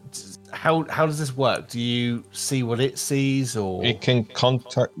wanders. How does this work? Do you see what it sees, or It can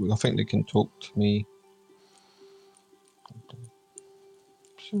contact. I think they can talk to me.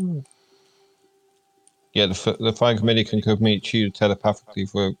 Yeah, the flying committee can meet you telepathically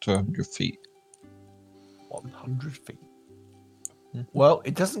for up to 100 feet. 100 feet. Mhm. Well,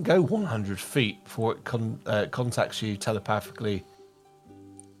 it doesn't go 100 feet before it contacts you telepathically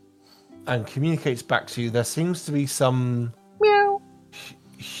and communicates back to you. There seems to be some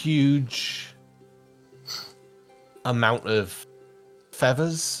huge amount of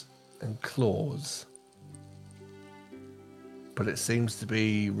feathers and claws, but it seems to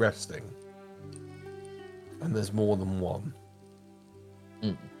be resting. And there's more than one.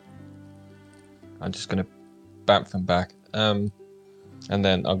 I'm just gonna bamf them back. And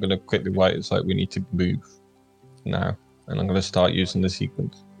then I'm gonna quickly write it's like we need to move now, and I'm gonna start using the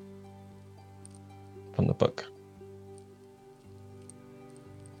sequence from the book.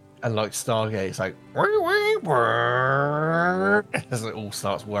 And like Stargate, it's like as it all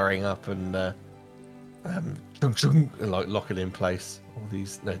starts whirring up and like locking in place. All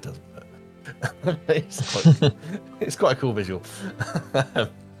these, no, it doesn't. It's quite a cool visual.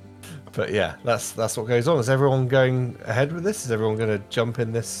 But yeah, that's what goes on. Is everyone going ahead with this? Is everyone going to jump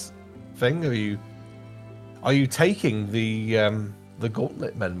in this thing? Are you taking the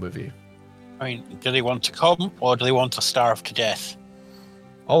gauntlet men with you? I mean, do they want to come or do they want to starve to death?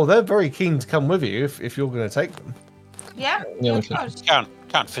 Oh, they're very keen to come with you if you're going to take them. Yeah, Yeah, of we course.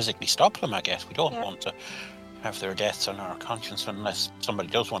 Can't physically stop them, I guess. We don't Yeah. want to have their deaths on our conscience unless somebody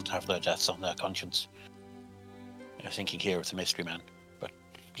does want to have their deaths on their conscience. I think you hear with the mystery man, but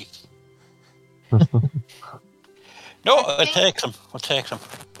no, I it think- takes them. It takes them.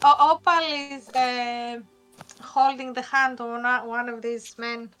 Opal is holding the hand of one of these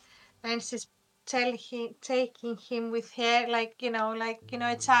men, and she's taking him with her, like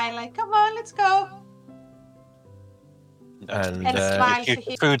a child, like, come on, let's go. That's And, that's smile your to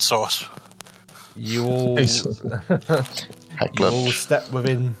him. food source. You all Hack you all lunch. step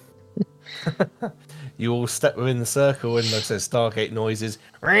within. You all step within the circle, and like I said, Stargate noises,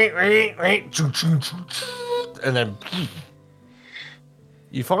 and then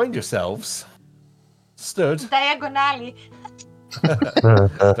you find yourselves stood Diagonally.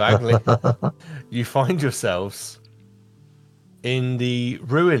 diagonally. You find yourselves in the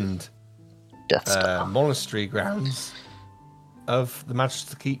ruined Death Star. monastery grounds of the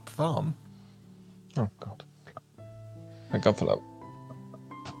Magister Keep farm. Oh god. Thank God for that.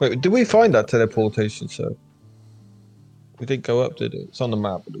 Wait, did we find that teleportation? So we didn't go up, did it? It's on the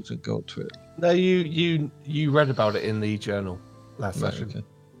map, but it didn't go up to it. No, you read about it in the journal last Right, session. okay.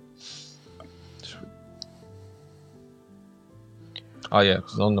 Sweet. Oh yeah,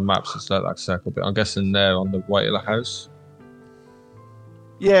 because on the maps it's like that circle bit. I'm guessing there on the right of the house.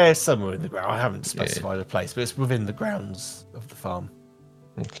 Yeah, it's somewhere in the ground. I haven't specified a place, but it's within the grounds of the farm.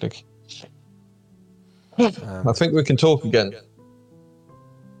 Okay. I think we can talk again.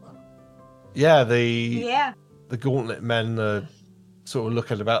 Yeah, Yeah. the gauntlet men sort of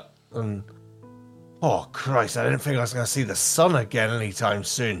looking about and, oh Christ, I didn't think I was going to see the sun again anytime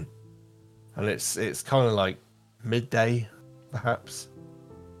soon. And it's kind of like midday, perhaps.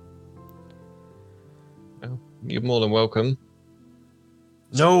 Well, you're more than welcome.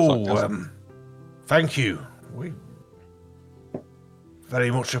 No, Sarcasm. thank you. We very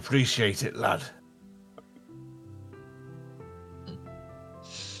much appreciate it, lad.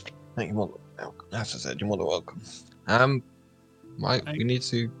 I think you're more than welcome. As I said, you're more than welcome. Right, we need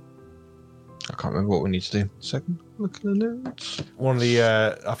to. I can't remember what we need to do. Second, look at the notes. One of the,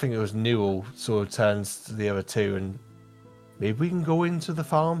 I think it was Newell, sort of turns to the other two and, maybe we can go into the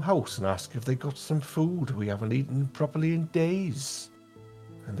farmhouse and ask if they got some food. We haven't eaten properly in days.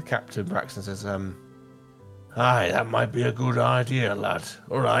 And the captain, Braxton, says, aye, that might be a good idea, lad.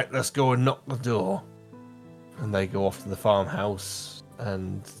 All right, let's go and knock the door. And they go off to the farmhouse,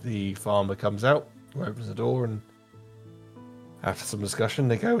 and the farmer comes out, opens the door, and after some discussion,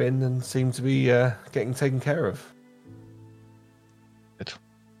 they go in and seem to be getting taken care of.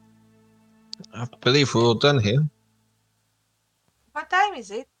 I believe we're all done here. What time is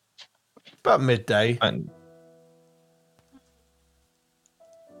it? About midday. And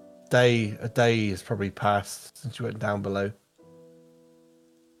A day has probably passed since you went down below.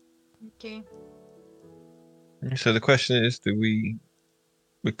 Okay. so the question is, do we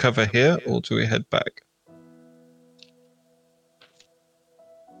recover here or do we head back?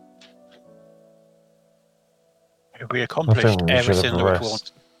 We accomplished we should have everything that we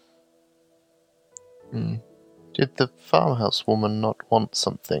rest. wanted. Did the farmhouse woman not want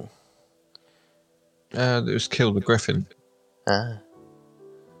something? It was kill the griffin. Ah,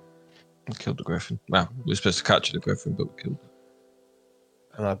 We killed the griffin. Well, we were supposed to capture the griffin, but we killed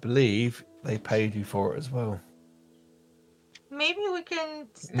it. And I believe they paid you for it as well. Maybe we can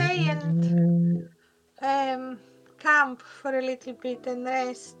stay and camp for a little bit and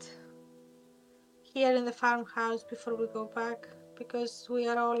rest here in the farmhouse before we go back, because we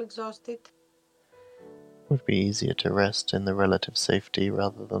are all exhausted. Would be easier to rest in the relative safety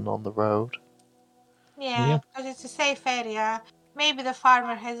rather than on the road. Yeah, because it's a safe area. Maybe the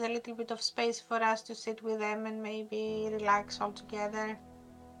farmer has a little bit of space for us to sit with them and maybe relax all together.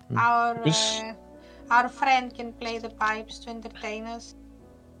 Our friend can play the pipes to entertain us.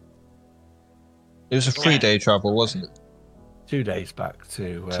 It was a 3-day travel, wasn't it? 2 days back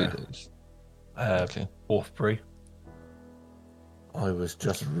to 2 days. Okay. Orthbury. I was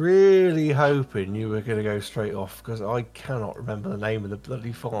just really hoping you were going to go straight off because I cannot remember the name of the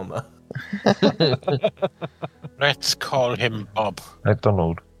bloody farmer. Let's call him Bob.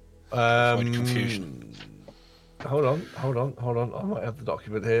 McDonald. Avoid confusion. Hold on. I might have the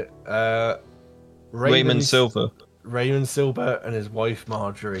document here. Raymond Silver. Raymond Silver and his wife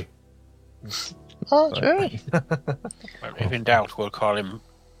Marjorie. Marjorie. Well, if in doubt, we'll call him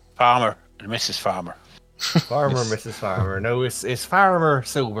Farmer and Mrs. Farmer. Farmer and Mrs. Farmer. No, it's Farmer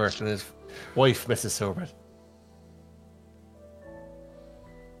Silbert and his wife Mrs. Silbert.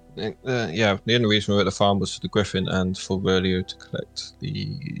 Yeah, the only reason we were at the farm was for the griffin and for Verlio to collect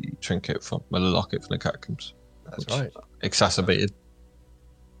the trinket from the locket from the catacombs. That's right. Exacerbated.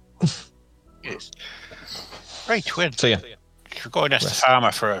 Yes. Right, well, So yeah, we're going as the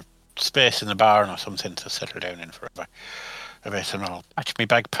farmer for a space in the barn or something to settle down in for a bit, and I'll patch my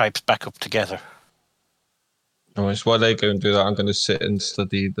bagpipes back up together. alright, while they go and do that, I'm going to sit and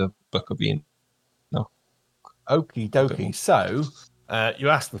study the Book of Enoch. Okie dokie. So, you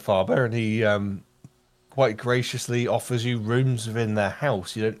ask the farmer, and he quite graciously offers you rooms within their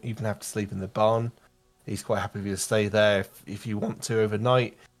house. You don't even have to sleep in the barn. He's quite happy for you to stay there if you want to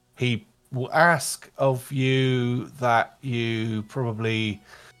overnight. He will ask of you that you probably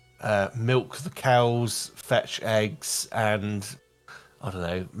milk the cows, fetch eggs, and I don't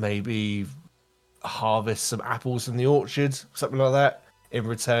know, maybe harvest some apples from the orchard, something like that, in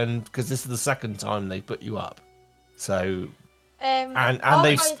return, because this is the second time they put you up. So,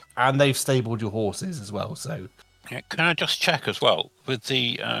 and they've stabled your horses as well. So, Yeah, can I just check as well with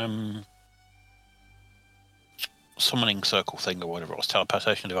the summoning circle thing or whatever it was,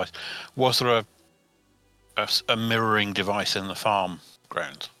 teleportation device? Was there a mirroring device in the farm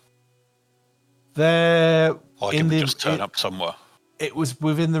grounds? there Or did we just turn up somewhere? it was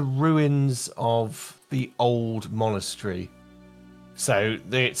within the ruins of the old monastery. So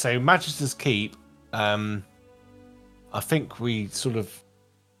Magister's Keep, I think we sort of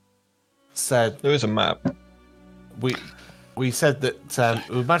said There is a map. we said that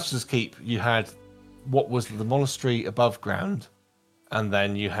with Magister's Keep you had what was the monastery above ground, and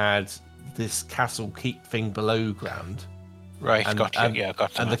then you had this castle keep thing below ground. Right, And, gotcha. and, Yeah,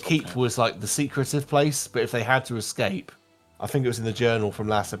 got and the keep was like the secretive place, but if they had to escape, I think it was in the journal from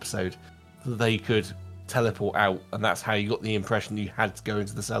last episode, that they could teleport out, and that's how you got the impression you had to go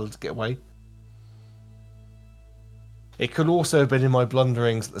into the cellar to get away. It could also have been in my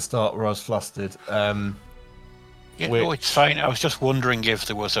blunderings at the start where I was flustered. Yeah, no, it's fine. I was just wondering if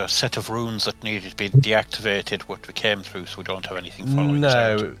there was a set of runes that needed to be deactivated, what we came through, so we don't have anything following us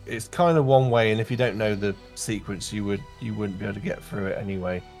out. No, it's kind of one way, and if you don't know the sequence, you wouldn't be able to get through it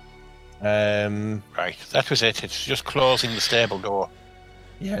anyway. Right, that was it. It's just closing the stable door.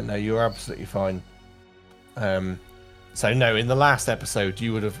 Yeah, no, you're absolutely fine. So no, in the last episode,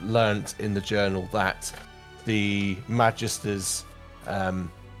 you would have learnt in the journal that the Magisters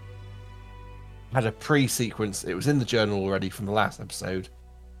had a pre-sequence. It was in the journal already from the last episode,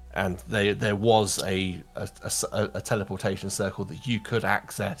 and there was a teleportation circle that you could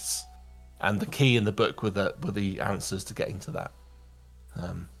access, and the key in the book were the answers to getting to that.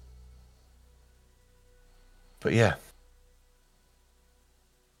 But yeah.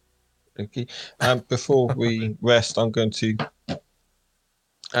 Okay. Before we rest, I'm going to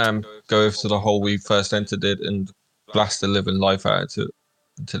go over to the hole we first entered it and blast the living life out of it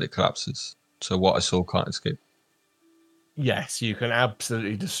until it collapses. So what I saw can't escape. Yes, you can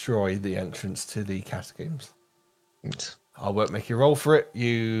absolutely destroy the entrance to the catacombs. I won't make you roll for it.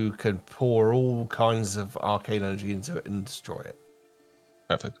 You can pour all kinds of arcane energy into it and destroy it.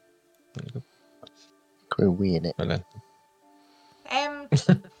 Perfect. There you go. We're we in it. And then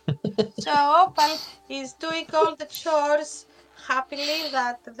So Opal is doing all the chores happily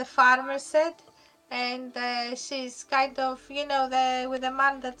that the farmer said, and she's kind of, with the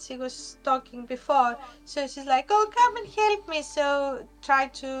man that she was talking before. So she's like, "Oh, come and help me." So try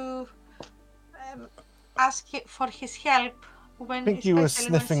to ask for his help when, I think you were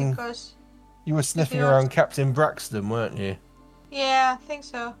especially when sniffing. she goes. You were sniffing around Captain Braxton, weren't you? Yeah, I think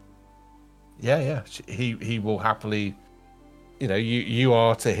so. Yeah. He will happily. You know, you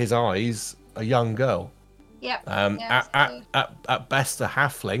are to his eyes a young girl. Yep. At best a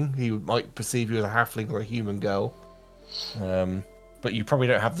halfling. He might perceive you as a halfling or a human girl. But you probably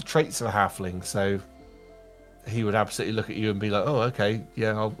don't have the traits of a halfling, so he would absolutely look at you and be like, "Oh, okay,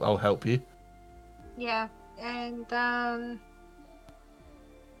 yeah, I'll help you." Yeah, and I'm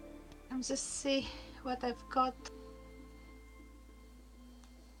just see what I've got.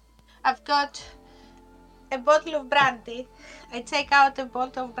 I've got a bottle of brandy. I take out a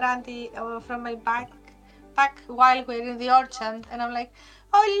bottle of brandy from my backpack while we're in the orchard, and I'm like,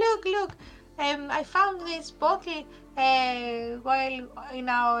 "Oh, look! I found this bottle while in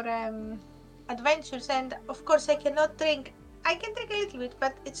our adventures, and of course I cannot drink. I can drink a little bit,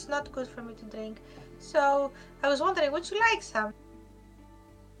 but it's not good for me to drink. So I was wondering, would you like some?"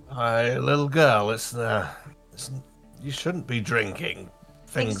 Little girl, you shouldn't be drinking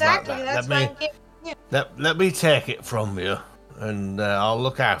things Exactly, like that. that's why I'm giving you. Let me take it from you, and I'll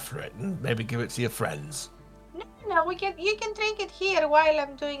look after it, and maybe give it to your friends. No, you can drink it here while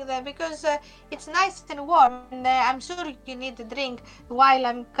I'm doing that because it's nice and warm, and I'm sure you need a drink while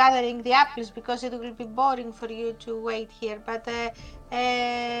I'm gathering the apples because it will be boring for you to wait here. But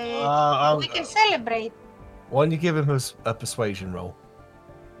we can celebrate. Why don't you give him a persuasion roll?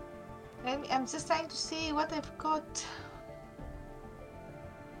 I'm just trying to see what I've got.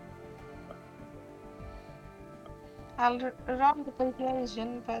 I'll roll the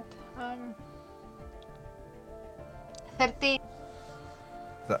persuasion, but 13.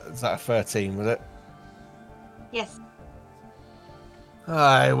 Is that a 13, was it? Yes.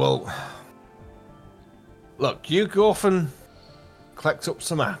 Aye, well, look, you go off and collect up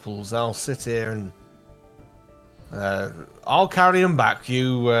some apples. I'll sit here and I'll carry them back.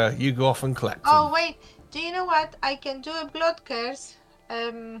 You go off and collect them. Oh wait, do you know what? I can do a blood curse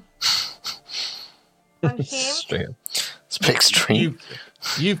on him. Straight up. It's a bit extreme.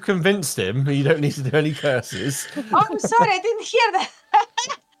 You've convinced him. You don't need to do any curses. Oh, I'm sorry, I didn't hear that.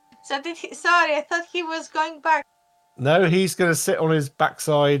 Sorry, I thought he was going back. No, he's going to sit on his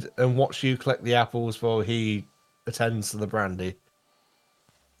backside and watch you collect the apples while he attends to the brandy.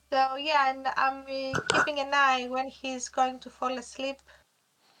 So yeah, and I'm keeping an eye when he's going to fall asleep.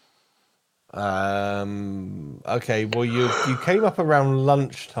 Okay, well, you came up around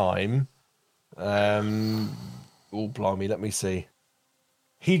lunchtime. Oh, blimey, let me see.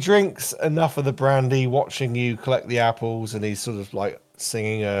 He drinks enough of the brandy watching you collect the apples, and he's sort of like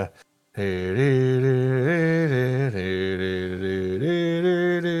singing a to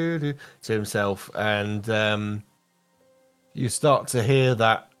himself, and you start to hear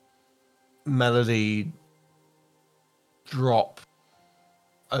that melody drop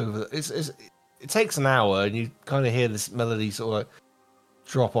over. It takes an hour, and you kind of hear this melody sort of like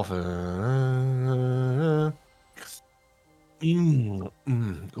drop off. Oh,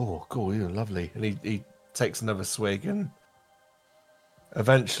 cool, you're lovely. And he takes another swig, and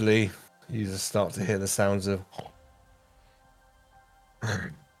eventually you just start to hear the sounds of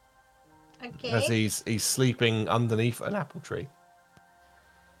as Okay, he's sleeping underneath an apple tree.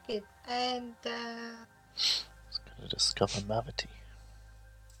 good. And It's gonna discover Mavity.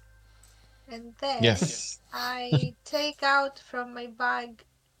 then Yes. I take out from my bag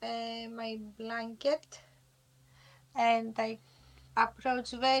my blanket, and I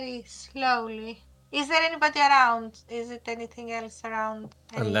approach very slowly. Is there anybody around? Is it anything else around?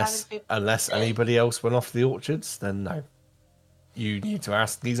 Any other people? Unless anybody else went off to the orchards, then no. You need to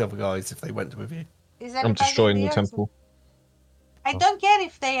ask these other guys if they went with you. Is I'm anybody destroying in the orchard? temple. I don't care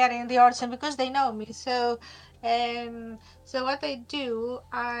if they are in the orchard because they know me. So what I do,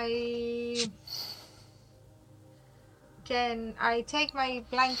 I take my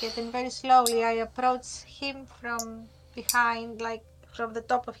blanket and very slowly I approach him from behind, like from the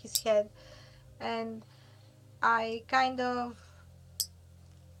top of his head, and I kind of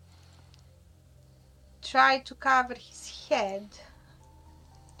try to cover his head,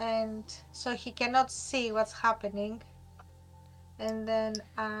 and so he cannot see what's happening. And then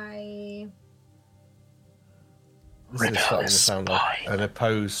This is starting to sound like an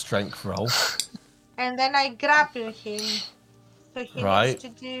opposed strength roll. And then I grapple him. So he Right. needs to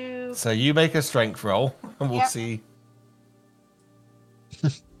do. So you make a strength roll, and we'll Yep. see.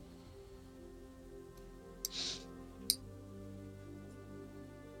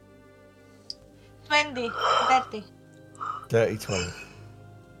 Dirty 20.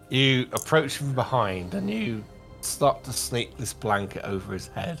 You approach from behind and you start to sneak this blanket over his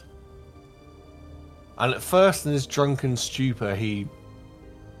head. And at first, in his drunken stupor, he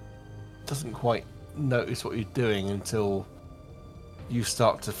doesn't quite notice what you're doing until you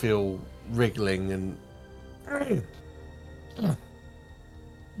start to feel wriggling and.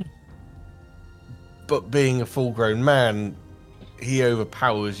 But being a full-grown man, he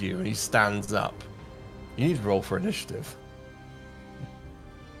overpowers you and he stands up. You need to roll for initiative.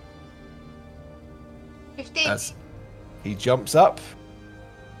 15. As he jumps up,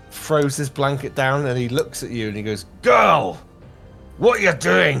 throws his blanket down, and he looks at you and he goes, "Girl, what are you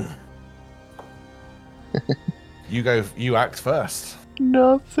doing?" You act first.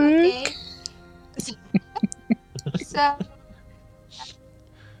 Nothing. Okay. So.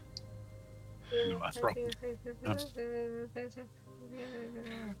 No, that's wrong.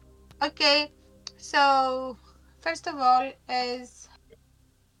 Okay, so first of all is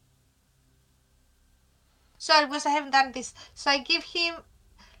sorry because I haven't done this. So I give him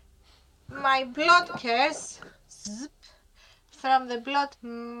my blood curse from the blood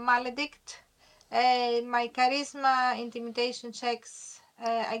maledict. My charisma intimidation checks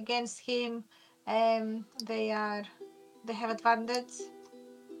against him. They have advantage.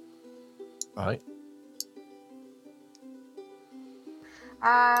 Right.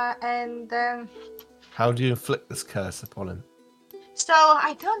 And How do you inflict this curse upon him? so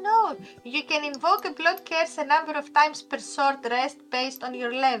I don't know. You can invoke a blood curse a number of times per short rest based on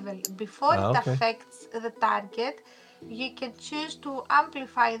your level. Before it Okay. affects the target, you can choose to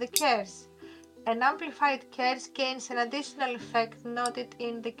amplify the curse. An amplified curse gains an additional effect noted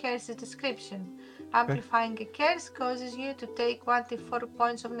in the curse's description. Amplifying a curse causes you to take 1d4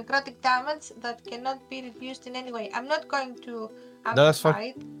 points of necrotic damage that cannot be reduced in any way. I'm not going to No, that's amplify fine.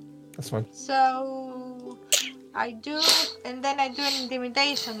 it. That's fine. So I do, and then I do an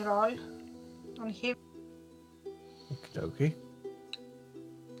intimidation roll on him. Okie dokie.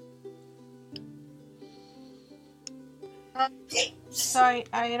 So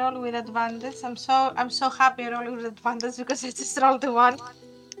I roll with advantage. I'm so happy I roll with advantage because I just rolled a 1.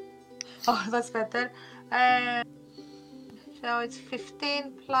 Oh, that's better. So it's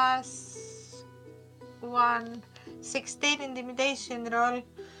 15 plus 1, 16 intimidation roll.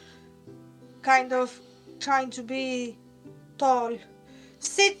 Kind of trying to be tall.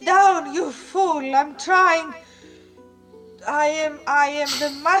 Sit down, you fool! I'm trying. I am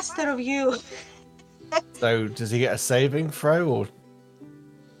the master of you. So, does he get a saving throw, or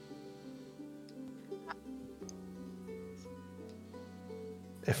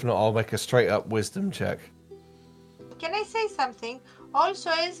if not, I'll make a straight up wisdom check. Can I say something? Also,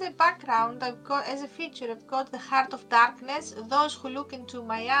 as a background, as a feature, I've got the Heart of Darkness. Those who look into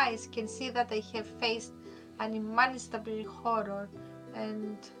my eyes can see that I have faced an unmanageable horror,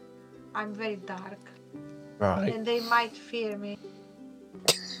 and I'm very dark, Right. and they might fear me.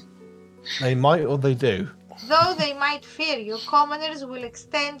 They might or they do. Though they might fear you, commoners will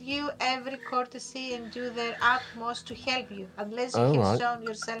extend you every courtesy and do their utmost to help you, unless you have shown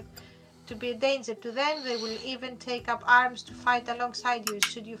yourself to be a danger to them. They will even take up arms to fight alongside you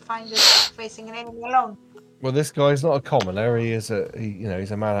should you find yourself facing an enemy alone. Well, this guy's not a commoner. He's a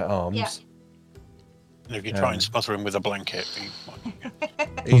man at arms. Yeah. And if you try and smother him with a blanket,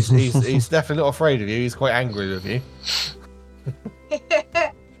 He's definitely not afraid of you. He's quite angry with you.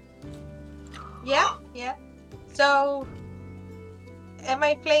 Yeah. So, am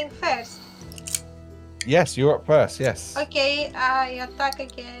I playing first? Yes, you're up first. Yes. Okay, I attack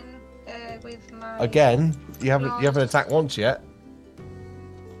again with my. Again, you haven't attacked once yet.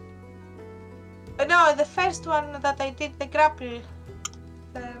 No, the first one that I did the grapple.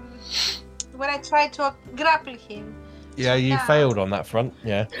 When I tried to grapple him. Yeah, So you now, failed on that front.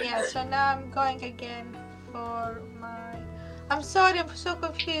 Yeah. Yeah, so now I'm going again for my. I'm sorry, I'm so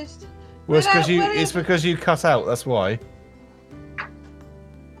confused. Well, it's because you cut out. That's why.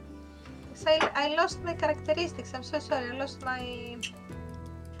 I lost my characteristics. I'm so sorry. I lost my.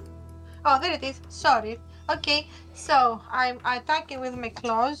 Oh, there it is. Sorry. Okay, so I'm attacking with my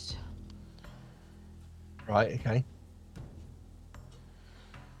claws. Right. Okay.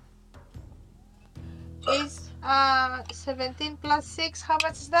 Is 17 plus 6. How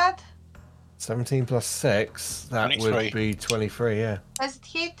much is that? 17 plus 6. That 23. would be 23. Yeah. Does it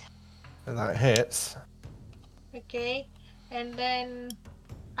hit? And that hits. Okay, and then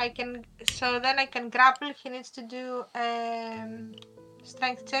I can. So then I can grapple. He needs to do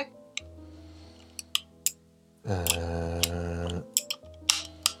strength check.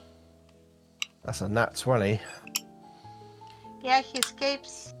 That's a nat 20. Yeah, he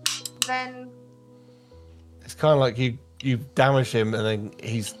escapes. Then It's kind of like you damaged him and then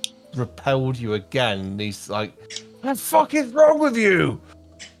he's repelled you again. And he's like, "What the fuck is wrong with you?"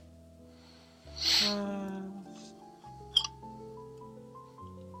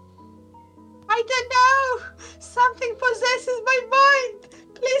 I I don't know. Something possesses my mind.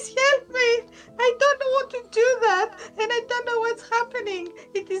 Please help me. I don't know what to do that, and I don't know what's happening.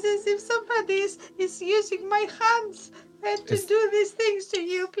 It is as if somebody is using my hands to do these things to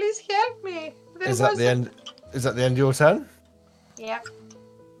you. Please help me. Is that the end? Is that the end of your turn? Yeah.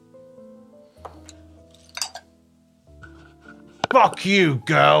 Fuck you,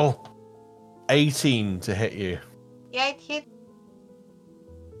 girl. 18 to hit you. Yeah, it hit.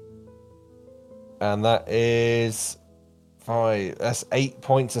 And that is 5. That's 8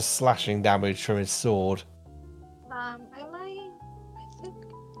 points of slashing damage from his sword. Am I think.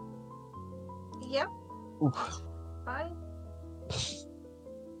 Yeah. That's fine.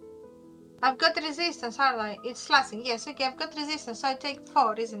 I've got resistance, aren't I? It's slashing. Yes, okay, I've got resistance, so I take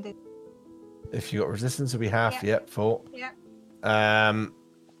 4, isn't it? If you got resistance, it'll be half. Yeah. Yep, 4. Yeah.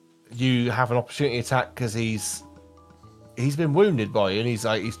 You have an opportunity attack because he's been wounded by you, and he's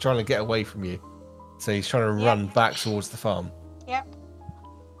trying to get away from you. So he's trying to run back towards the farm. Yep.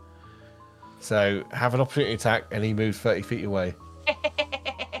 So have an opportunity attack, and he moves 30 feet away.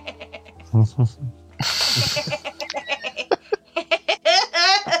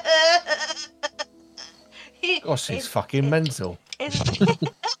 Gosh, he's fucking mental.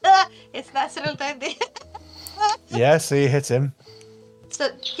 It's natural 20. Yeah, so you hit him. So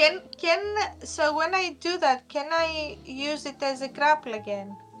so when I do that, can I use it as a grapple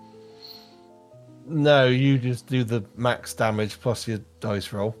again? No, you just do the max damage plus your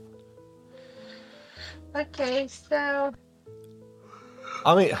dice roll. Okay, so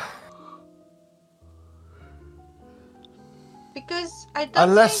I mean, because I don't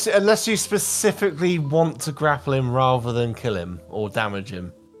unless you specifically want to grapple him rather than kill him or damage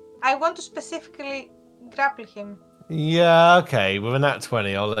him. I want to specifically grapple him. Yeah, okay. With a nat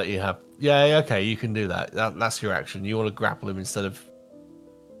 20, I'll let you have. Yeah, okay, you can do that. That's your action. You want to grapple him instead of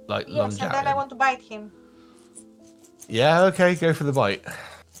lunge Yes, and at then him. I want to bite him. Yeah, okay, go for the bite.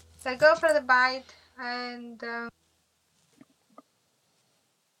 So I go for the bite, and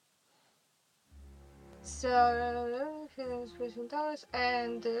so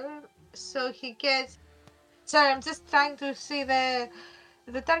and so he gets. Sorry, I'm just trying to see the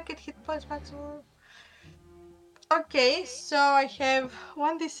target hit points maximum. Okay, so I have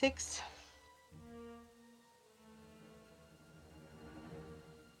 1d6.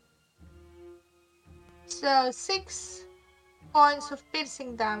 So 6 points of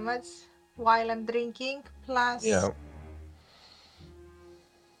piercing damage while I'm drinking, plus Yeah.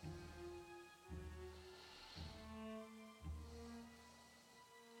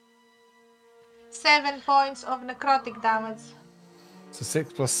 7 points of necrotic damage. So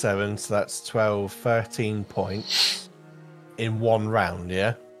 6 plus 7, so that's 12, 13 points in one round,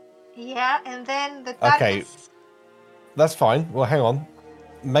 yeah? Yeah, and then the target. Okay. That's fine. Well, hang on.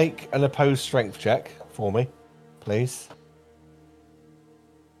 Make an opposed strength check for me, please.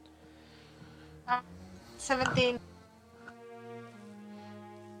 17.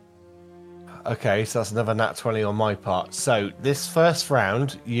 Okay, so that's another nat 20 on my part. So this first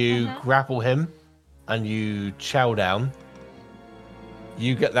round, you grapple him and you chow down.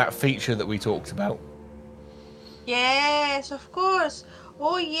 You get that feature that we talked about. Yes, of course.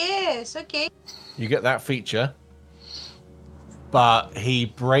 Oh, yes. Okay. You get that feature. But he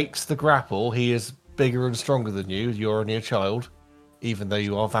breaks the grapple. He is bigger and stronger than you. You're only a child. Even though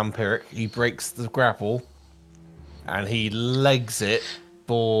you are vampiric. He breaks the grapple. And he legs it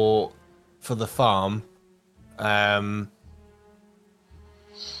for the farm.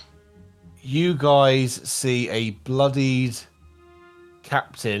 You guys see a bloodied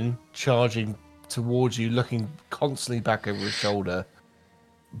captain charging towards you, looking constantly back over his shoulder,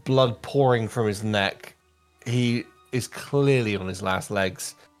 blood pouring from his neck. He is clearly on his last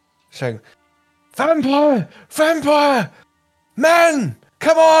legs, shouting, "Vampire! Vampire! Men!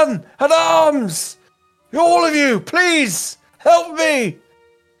 Come on! At arms! All of you, please! Help me!"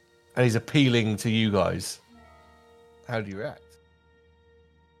 And he's appealing to you guys. How do you react?